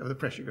effect of the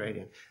pressure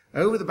gradient.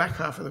 Over the back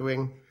half of the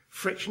wing,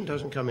 friction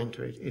doesn't come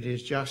into it. It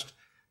is just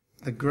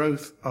the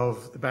growth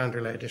of the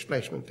boundary layer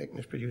displacement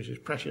thickness produces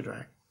pressure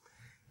drag.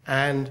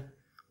 And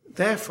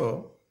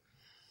therefore,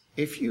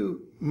 if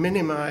you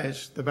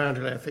minimize the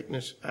boundary layer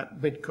thickness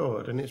at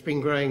mid-chord, and it's been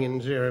growing in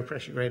zero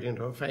pressure gradient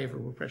or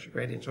favorable pressure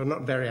gradients, or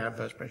not very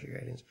adverse pressure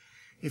gradients,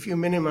 if you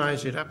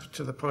minimize it up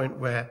to the point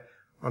where,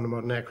 on a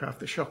modern aircraft,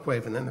 the shock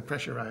wave and then the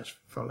pressure rise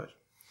follows,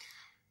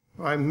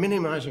 by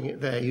minimizing it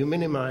there, you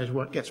minimize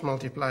what gets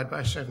multiplied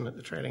by 7 at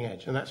the trailing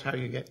edge, and that's how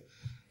you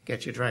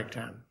get your drag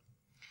down.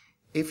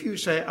 If you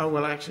say, oh,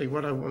 well, actually,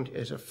 what I want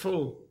is a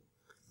full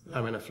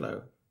laminar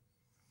flow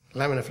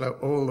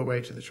all the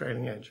way to the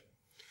trailing edge.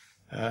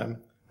 And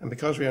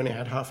because we only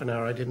had half an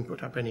hour, I didn't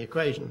put up any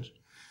equations.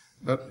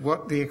 But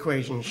what the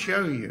equations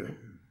show you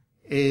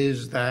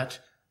is that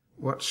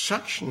what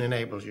suction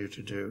enables you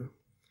to do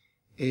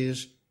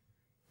is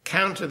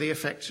counter the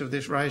effects of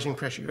this rising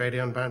pressure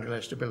gradient on boundary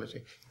layer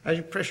stability. As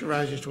your pressure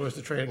rises towards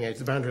the trailing edge,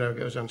 the boundary layer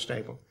goes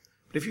unstable.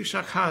 But if you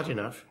suck hard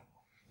enough,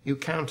 you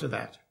counter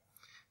that.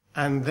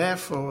 And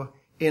therefore,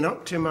 in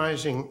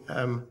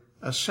optimizing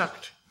a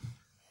sucked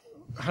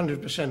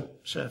 100%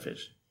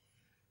 surface,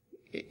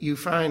 you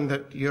find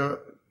that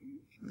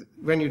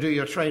when you do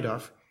your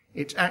trade-off,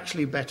 it's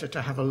actually better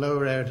to have a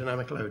lower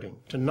aerodynamic loading,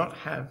 to not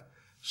have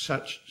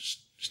such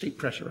steep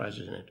pressure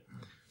rises in it.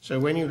 So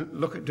when you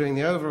look at doing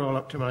the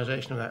overall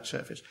optimization of that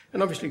surface,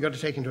 and obviously you've got to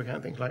take into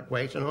account things like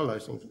weight and all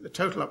those things, the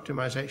total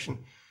optimization,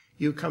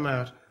 you come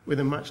out with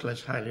a much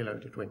less highly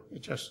loaded wing.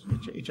 It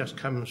just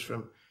comes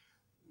from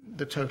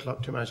the total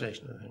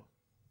optimization of the thing.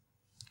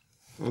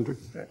 Andrew?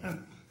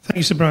 Thank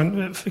you, Sir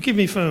Brian. Forgive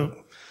me for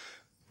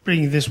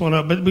bringing this one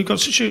up, but we've got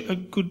such a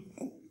good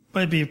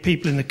maybe of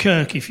people in the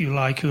Kirk, if you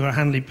like, who are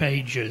Handley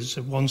Pagers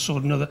of one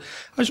sort or another.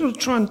 I just want to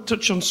try and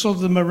touch on sort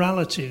of the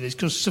morality of this,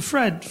 because Sir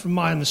Fred, from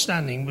my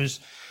understanding, was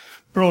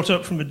brought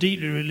up from a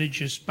deeply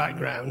religious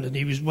background, and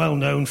he was well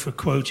known for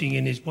quoting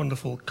in his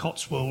wonderful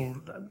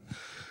Cotswold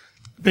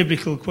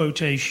biblical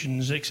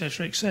quotations,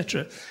 etc.,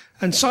 etc.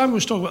 And Simon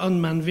was talking about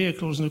unmanned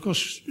vehicles, and of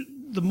course,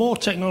 the more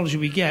technology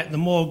we get, the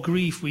more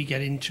grief we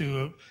get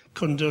into.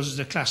 Kunduz is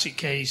a classic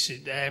case.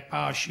 Air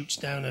power shoots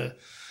down a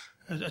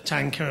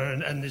tanker,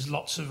 and there's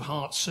lots of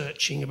heart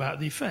searching about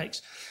the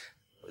effects.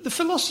 The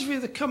philosophy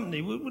of the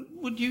company,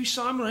 would you,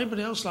 Simon, or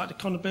anybody else like to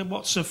contemplate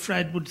what Sir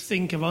Fred would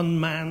think of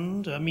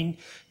unmanned? I mean,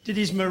 did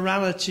his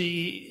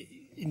morality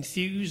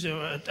enthuse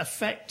or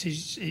affect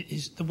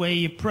his the way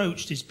he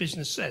approached his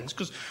business sense?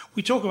 Because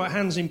we talk about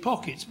hands in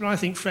pockets, but I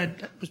think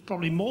Fred was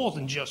probably more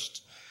than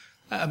just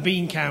a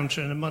bean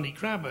counter and a money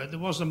grabber. There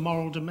was a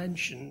moral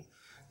dimension.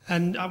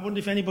 And I wonder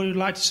if anybody would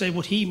like to say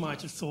what he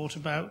might have thought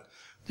about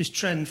this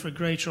trend for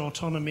greater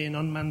autonomy in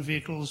unmanned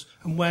vehicles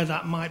and where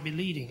that might be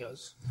leading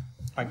us.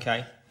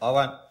 Okay, I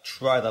won't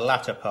try the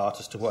latter part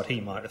as to what he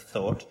might have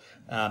thought.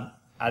 I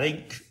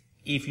think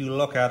if you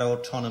look at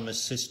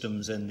autonomous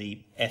systems and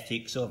the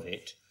ethics of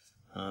it,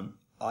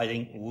 I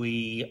think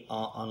we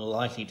are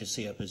unlikely to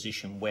see a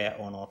position where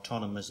an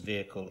autonomous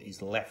vehicle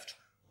is left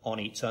on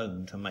its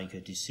own to make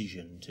a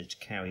decision to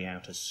carry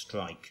out a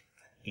strike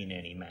in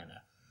any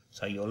manner.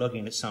 So you're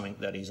looking at something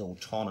that is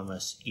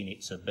autonomous in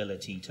its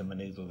ability to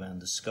manoeuvre around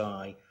the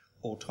sky,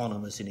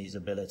 autonomous in its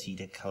ability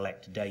to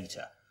collect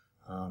data.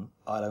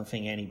 I don't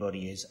think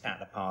anybody is at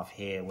the path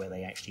here where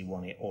they actually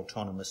want it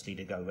autonomously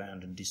to go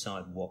around and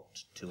decide what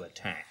to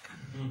attack.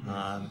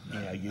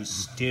 You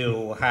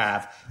still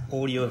have,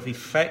 all you have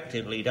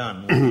effectively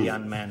done with the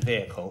unmanned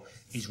vehicle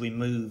is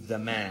remove the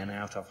man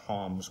out of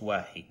harm's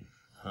way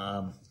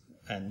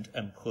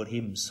and put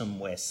him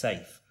somewhere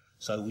safe.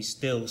 So we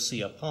still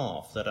see a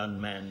path that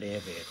unmanned air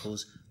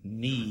vehicles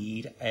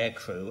need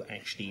aircrew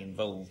actually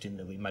involved in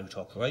the remote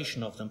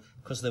operation of them,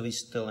 because there is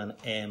still an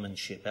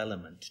airmanship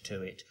element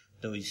to it.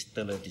 There is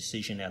still a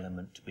decision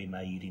element to be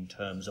made in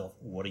terms of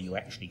what are you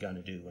actually going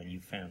to do when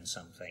you've found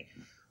something.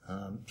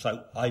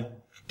 So I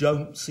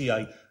don't see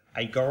a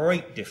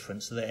great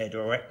difference there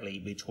directly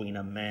between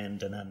a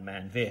manned and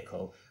unmanned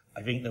vehicle.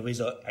 I think there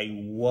is a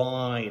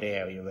wide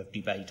area of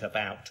debate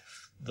about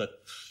the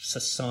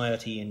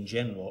society in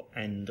general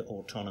and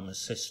autonomous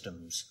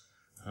systems.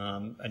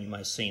 And you may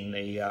have seen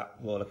the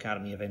Royal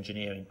Academy of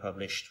Engineering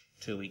published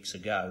 2 weeks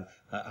ago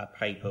a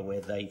paper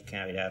where they've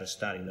carried out a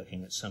study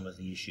looking at some of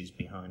the issues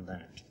behind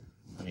that.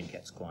 And it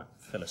gets quite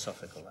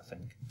philosophical, I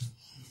think.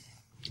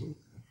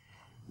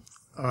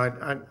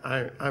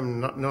 I'm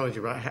not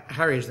knowledgeable.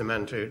 Harry's the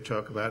man to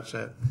talk about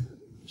Sir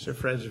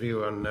Fred's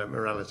view on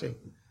morality.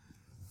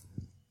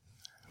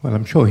 Well,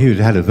 I'm sure he would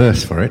have had a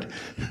verse for it.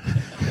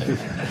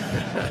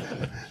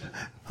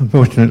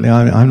 Unfortunately,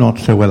 I'm not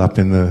so well up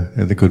in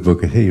the good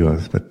book as he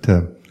was, but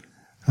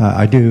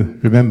I do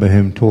remember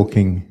him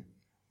talking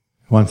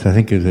once, I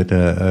think it was at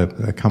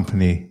a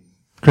company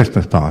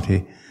Christmas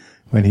party,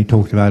 when he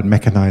talked about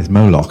mechanized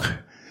Moloch,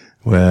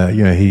 where,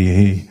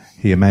 he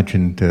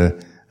imagined,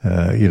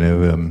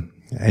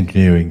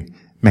 engineering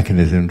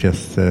mechanism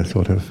just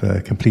sort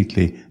of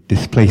completely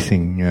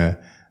displacing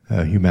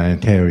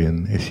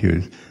humanitarian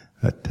issues.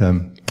 But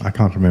I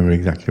can't remember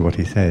exactly what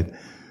he said.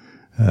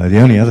 The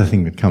only other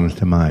thing that comes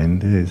to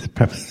mind is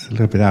perhaps a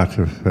little bit out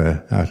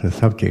of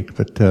subject,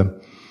 but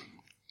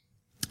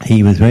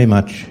he was very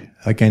much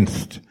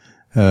against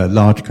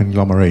large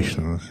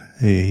conglomerations.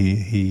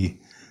 He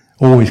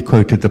always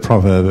quoted the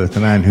proverb of the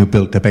man who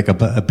built a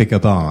bigger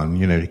barn,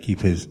 to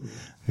keep his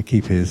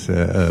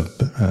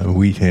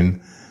wheat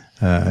in,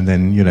 and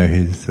then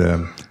his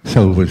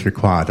soul was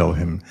required of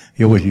him.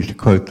 He always used to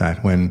quote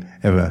that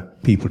whenever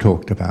people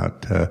talked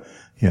about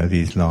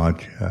these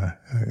large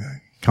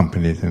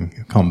companies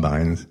and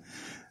combines.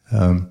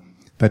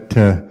 But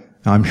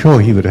I'm sure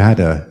he would have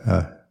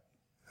had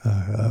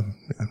an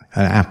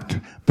apt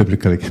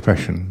biblical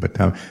expression, but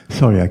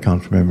sorry, I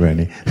can't remember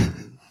any.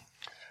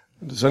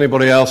 Does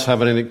anybody else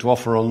have anything to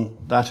offer on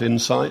that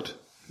insight?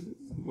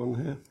 One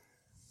here.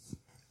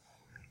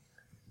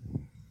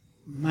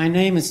 My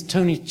name is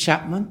Tony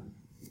Chapman.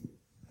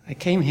 I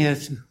came here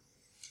to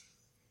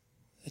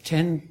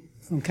attend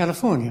from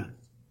California.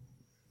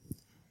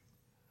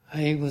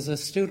 I was a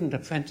student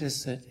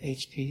apprentice at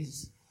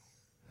HP's.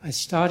 I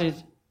started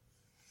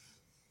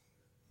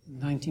in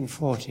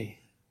 1940.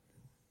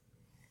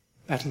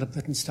 Battle of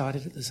Britain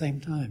started at the same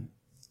time.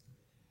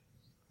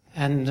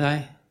 And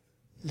I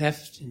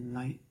left in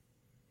the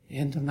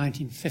end of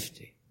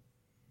 1950.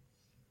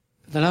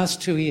 For the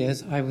last 2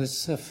 years, I was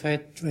Sir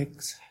Fred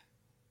Drake's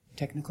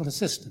technical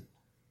assistant.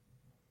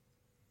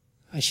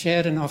 I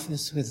shared an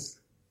office with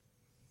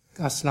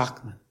Gus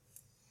Lachman.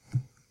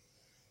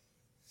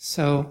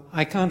 So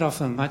I can't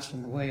offer much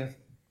in the way of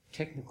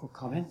technical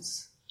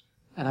comments.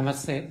 And I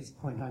must say at this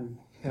point I'm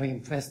very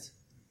impressed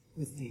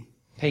with the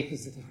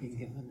papers that have been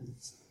given.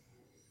 It's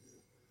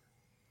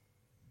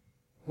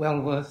well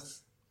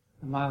worth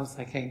the miles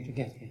I came to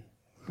get here.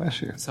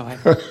 Bless you. So I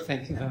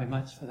thank you very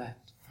much for that.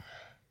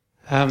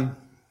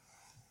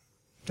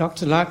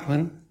 Dr.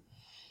 Lachman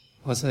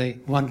was a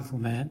wonderful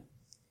man.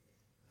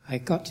 I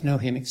got to know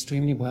him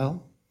extremely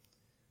well.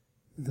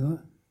 The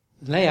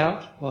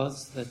layout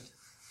was that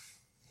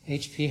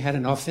HP had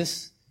an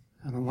office,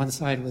 and on one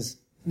side was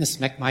Miss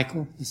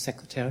McMichael, the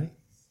secretary,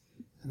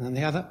 and on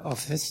the other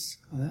office,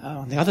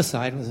 on the other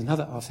side was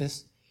another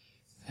office,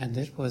 and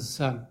it was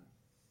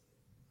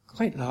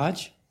quite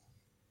large,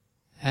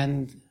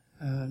 and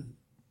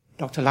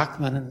Dr.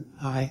 Lachman and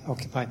I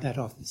occupied that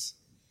office,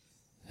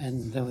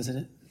 and there was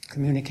a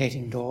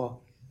communicating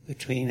door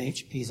between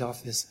HP's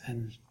office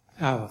and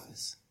our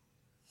office,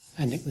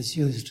 and it was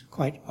used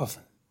quite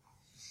often.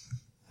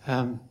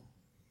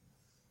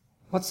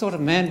 What sort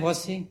of man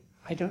was he?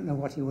 I don't know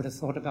what he would have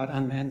thought about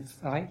unmanned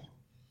flight.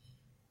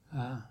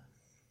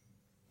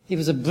 He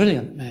was a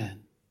brilliant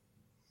man.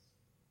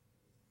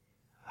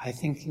 I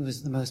think he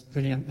was the most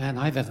brilliant man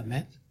I've ever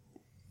met.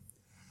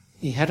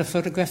 He had a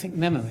photographic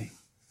memory.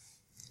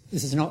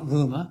 This is not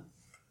rumor.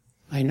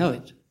 I know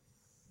it.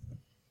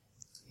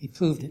 He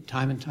proved it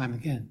time and time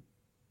again.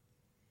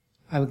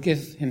 I would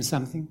give him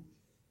something,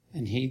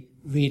 and he'd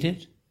read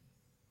it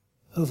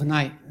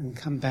overnight and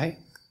come back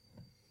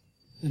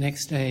the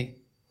next day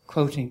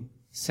quoting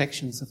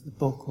sections of the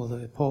book or the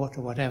report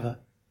or whatever.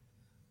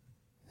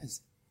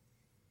 As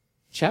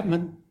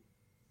Chapman,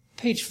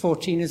 page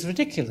 14 is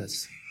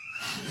ridiculous.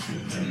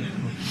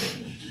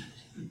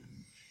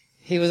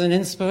 He was an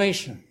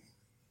inspiration.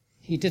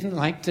 He didn't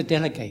like to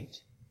delegate.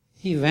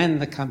 He ran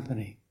the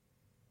company.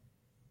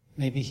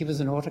 Maybe he was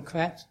an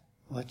autocrat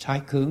or a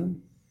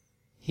tycoon.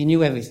 He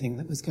knew everything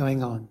that was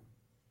going on.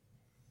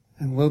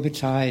 And woe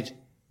betide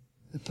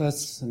the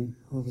person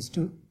who was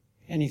doing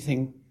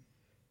anything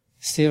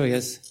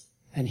serious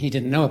and he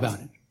didn't know about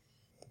it.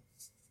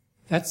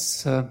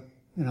 That's,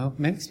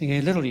 makes me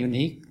a little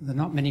unique. There are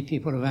not many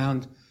people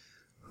around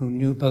who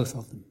knew both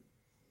of them.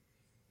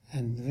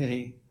 And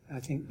really, I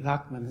think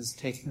Lachman has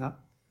taken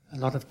up a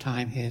lot of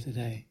time here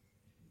today.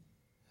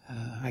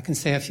 I can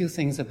say a few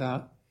things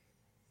about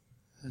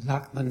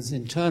Lachman's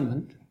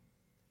internment.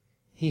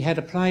 He had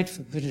applied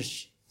for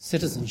British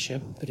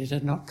citizenship, but it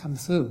had not come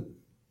through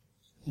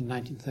in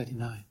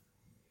 1939.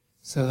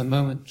 So the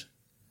moment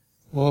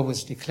war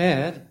was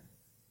declared,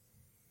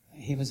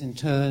 he was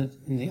interned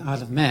in the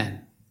Isle of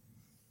Man.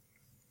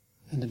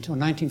 And until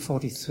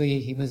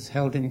 1943, he was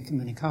held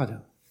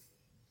incommunicado.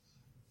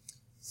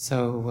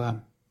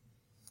 So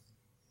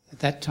at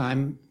that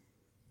time,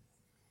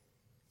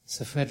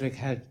 Sir Frederick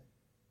had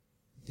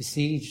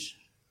besieged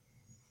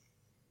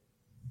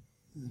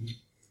the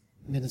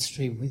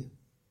ministry with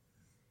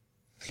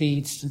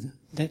pleads to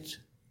let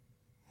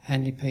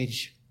Handley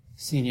Page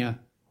senior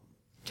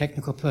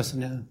technical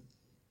personnel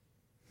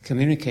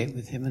communicate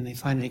with him, and they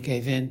finally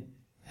gave in,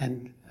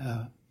 and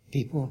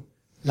people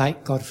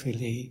like Godfrey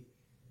Lee,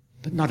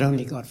 but not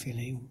only Godfrey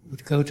Lee,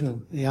 would go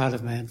to the Isle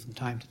of Man from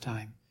time to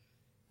time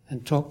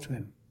and talk to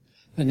him.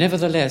 But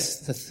nevertheless,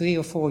 the 3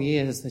 or 4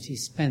 years that he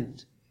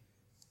spent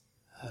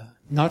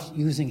not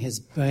using his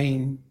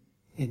brain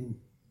in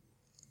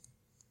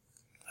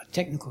a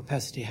technical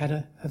capacity had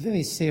a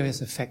very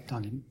serious effect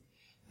on him.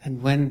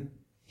 And when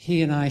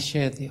he and I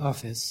shared the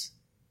office,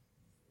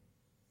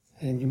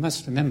 and you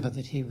must remember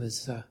that he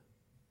was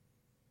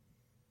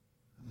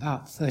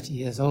about 30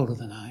 years older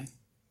than I,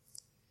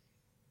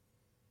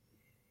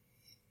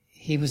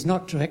 he was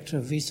not director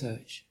of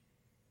research.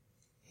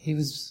 He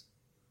was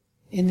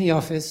in the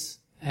office,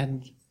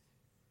 and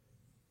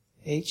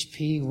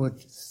HP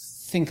would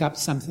think up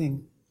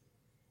something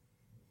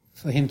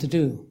for him to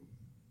do.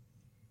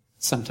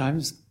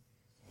 Sometimes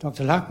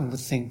Dr. Lachman would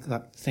think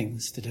up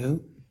things to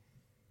do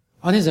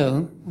on his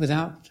own,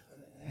 without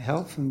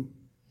help from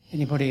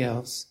anybody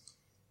else.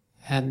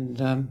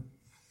 And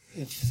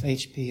if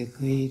HP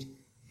agreed,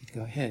 he'd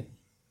go ahead.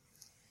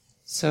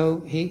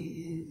 So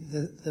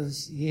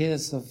those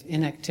years of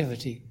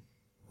inactivity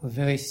were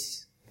very,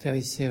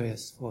 very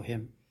serious for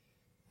him.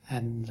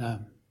 And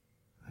I'm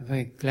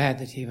very glad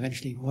that he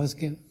eventually was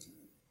given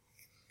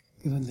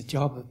the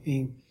job of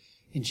being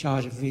in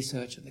charge of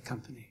research at the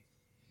company.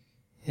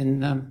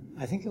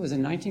 I think it was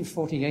in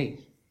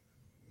 1948,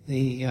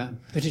 the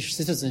British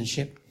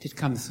citizenship did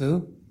come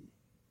through,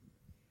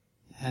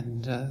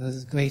 and there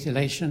was great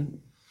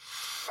elation,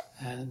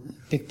 and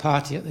a big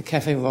party at the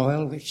Café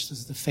Royal, which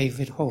was the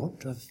favourite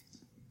haunt of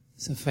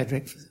Sir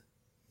Frederick for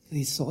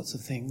these sorts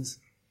of things,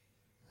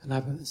 and I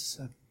was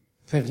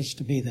privileged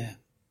to be there.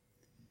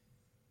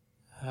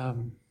 At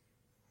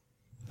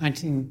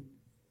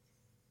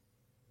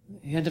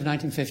the end of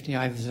 1950,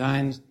 I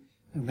resigned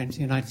and went to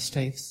the United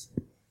States,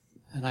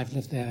 and I've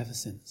lived there ever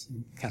since,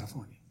 in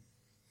California.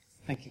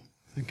 Thank you.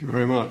 Thank you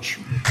very much.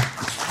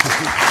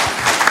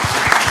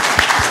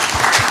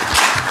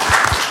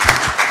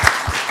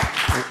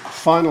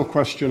 final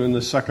question in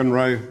the second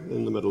row,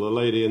 in the middle. A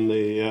lady in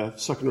the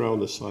second row on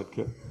this side.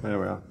 There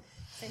we are.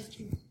 Thank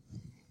you.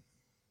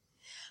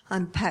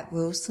 I'm Pat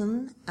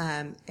Wilson,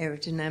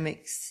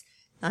 Aerodynamics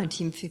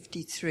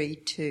 1953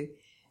 to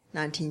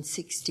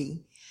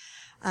 1960.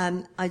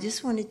 I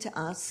just wanted to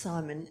ask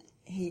Simon,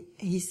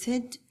 he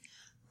said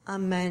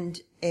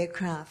unmanned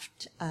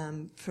aircraft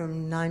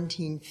from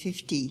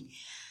 1950,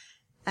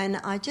 and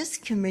I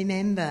just can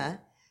remember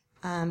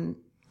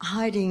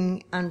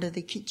hiding under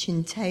the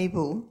kitchen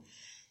table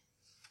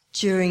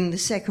during the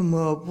Second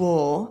World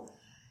War,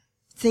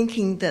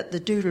 thinking that the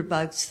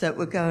doodlebugs that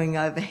were going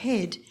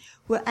overhead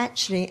were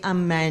actually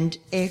unmanned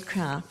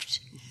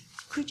aircraft.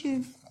 Could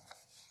you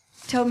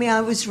tell me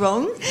I was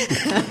wrong?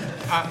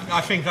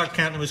 I think I'd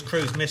count them as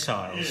cruise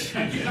missiles.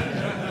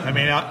 I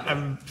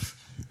mean,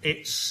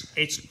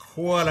 it's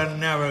quite a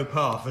narrow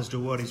path as to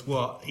what is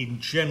what.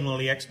 In general,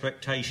 the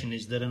expectation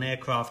is that an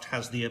aircraft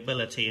has the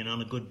ability, and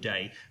on a good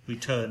day,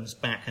 returns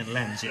back and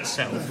lands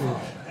itself.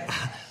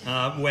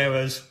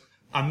 Whereas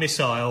a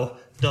missile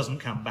doesn't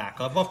come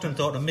back. I've often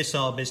thought the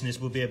missile business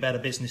would be a better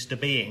business to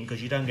be in,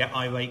 because you don't get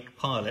irate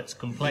pilots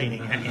complaining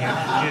at you.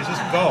 It's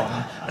just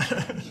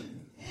gone.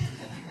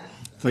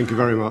 Thank you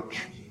very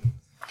much.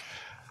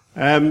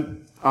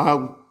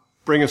 I'll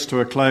bring us to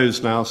a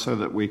close now so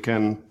that we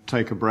can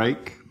take a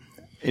break.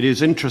 It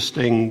is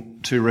interesting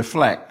to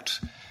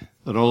reflect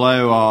that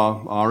although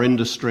our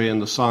industry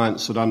and the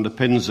science that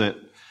underpins it,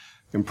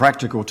 in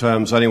practical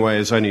terms anyway,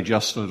 is only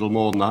just a little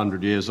more than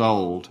 100 years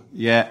old,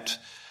 yet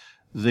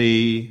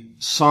the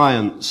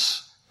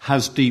science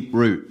has deep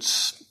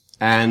roots,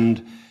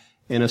 and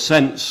in a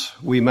sense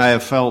we may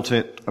have felt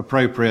it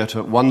appropriate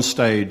at one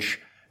stage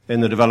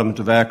in the development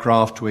of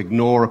aircraft to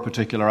ignore a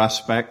particular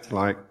aspect,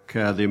 like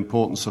the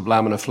importance of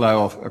laminar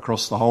flow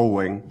across the whole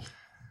wing.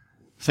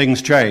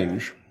 Things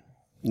change.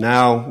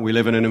 Now we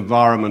live in an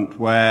environment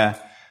where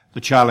the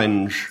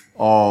challenge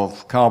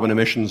of carbon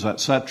emissions,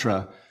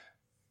 etc.,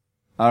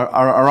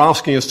 are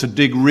asking us to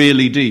dig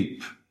really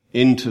deep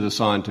into the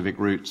scientific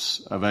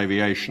roots of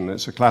aviation.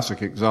 It's a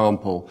classic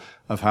example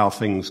of how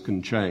things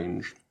can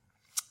change.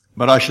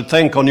 But I should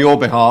thank on your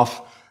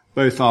behalf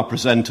both our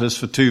presenters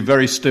for two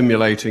very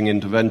stimulating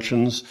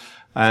interventions,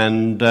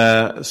 and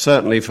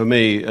certainly for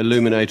me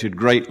illuminated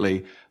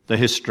greatly the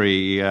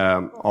history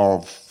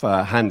of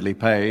Handley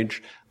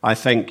Page. I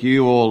thank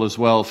you all as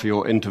well for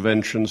your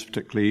interventions,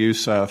 particularly you,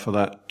 sir, for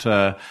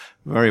that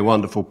very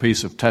wonderful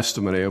piece of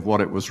testimony of what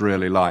it was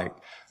really like.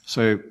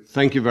 So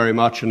thank you very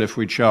much, and if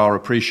we'd show our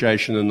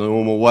appreciation in the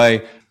normal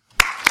way.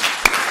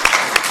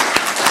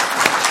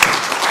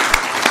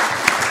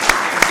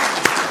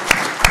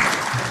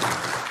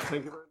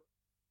 Thank you very much.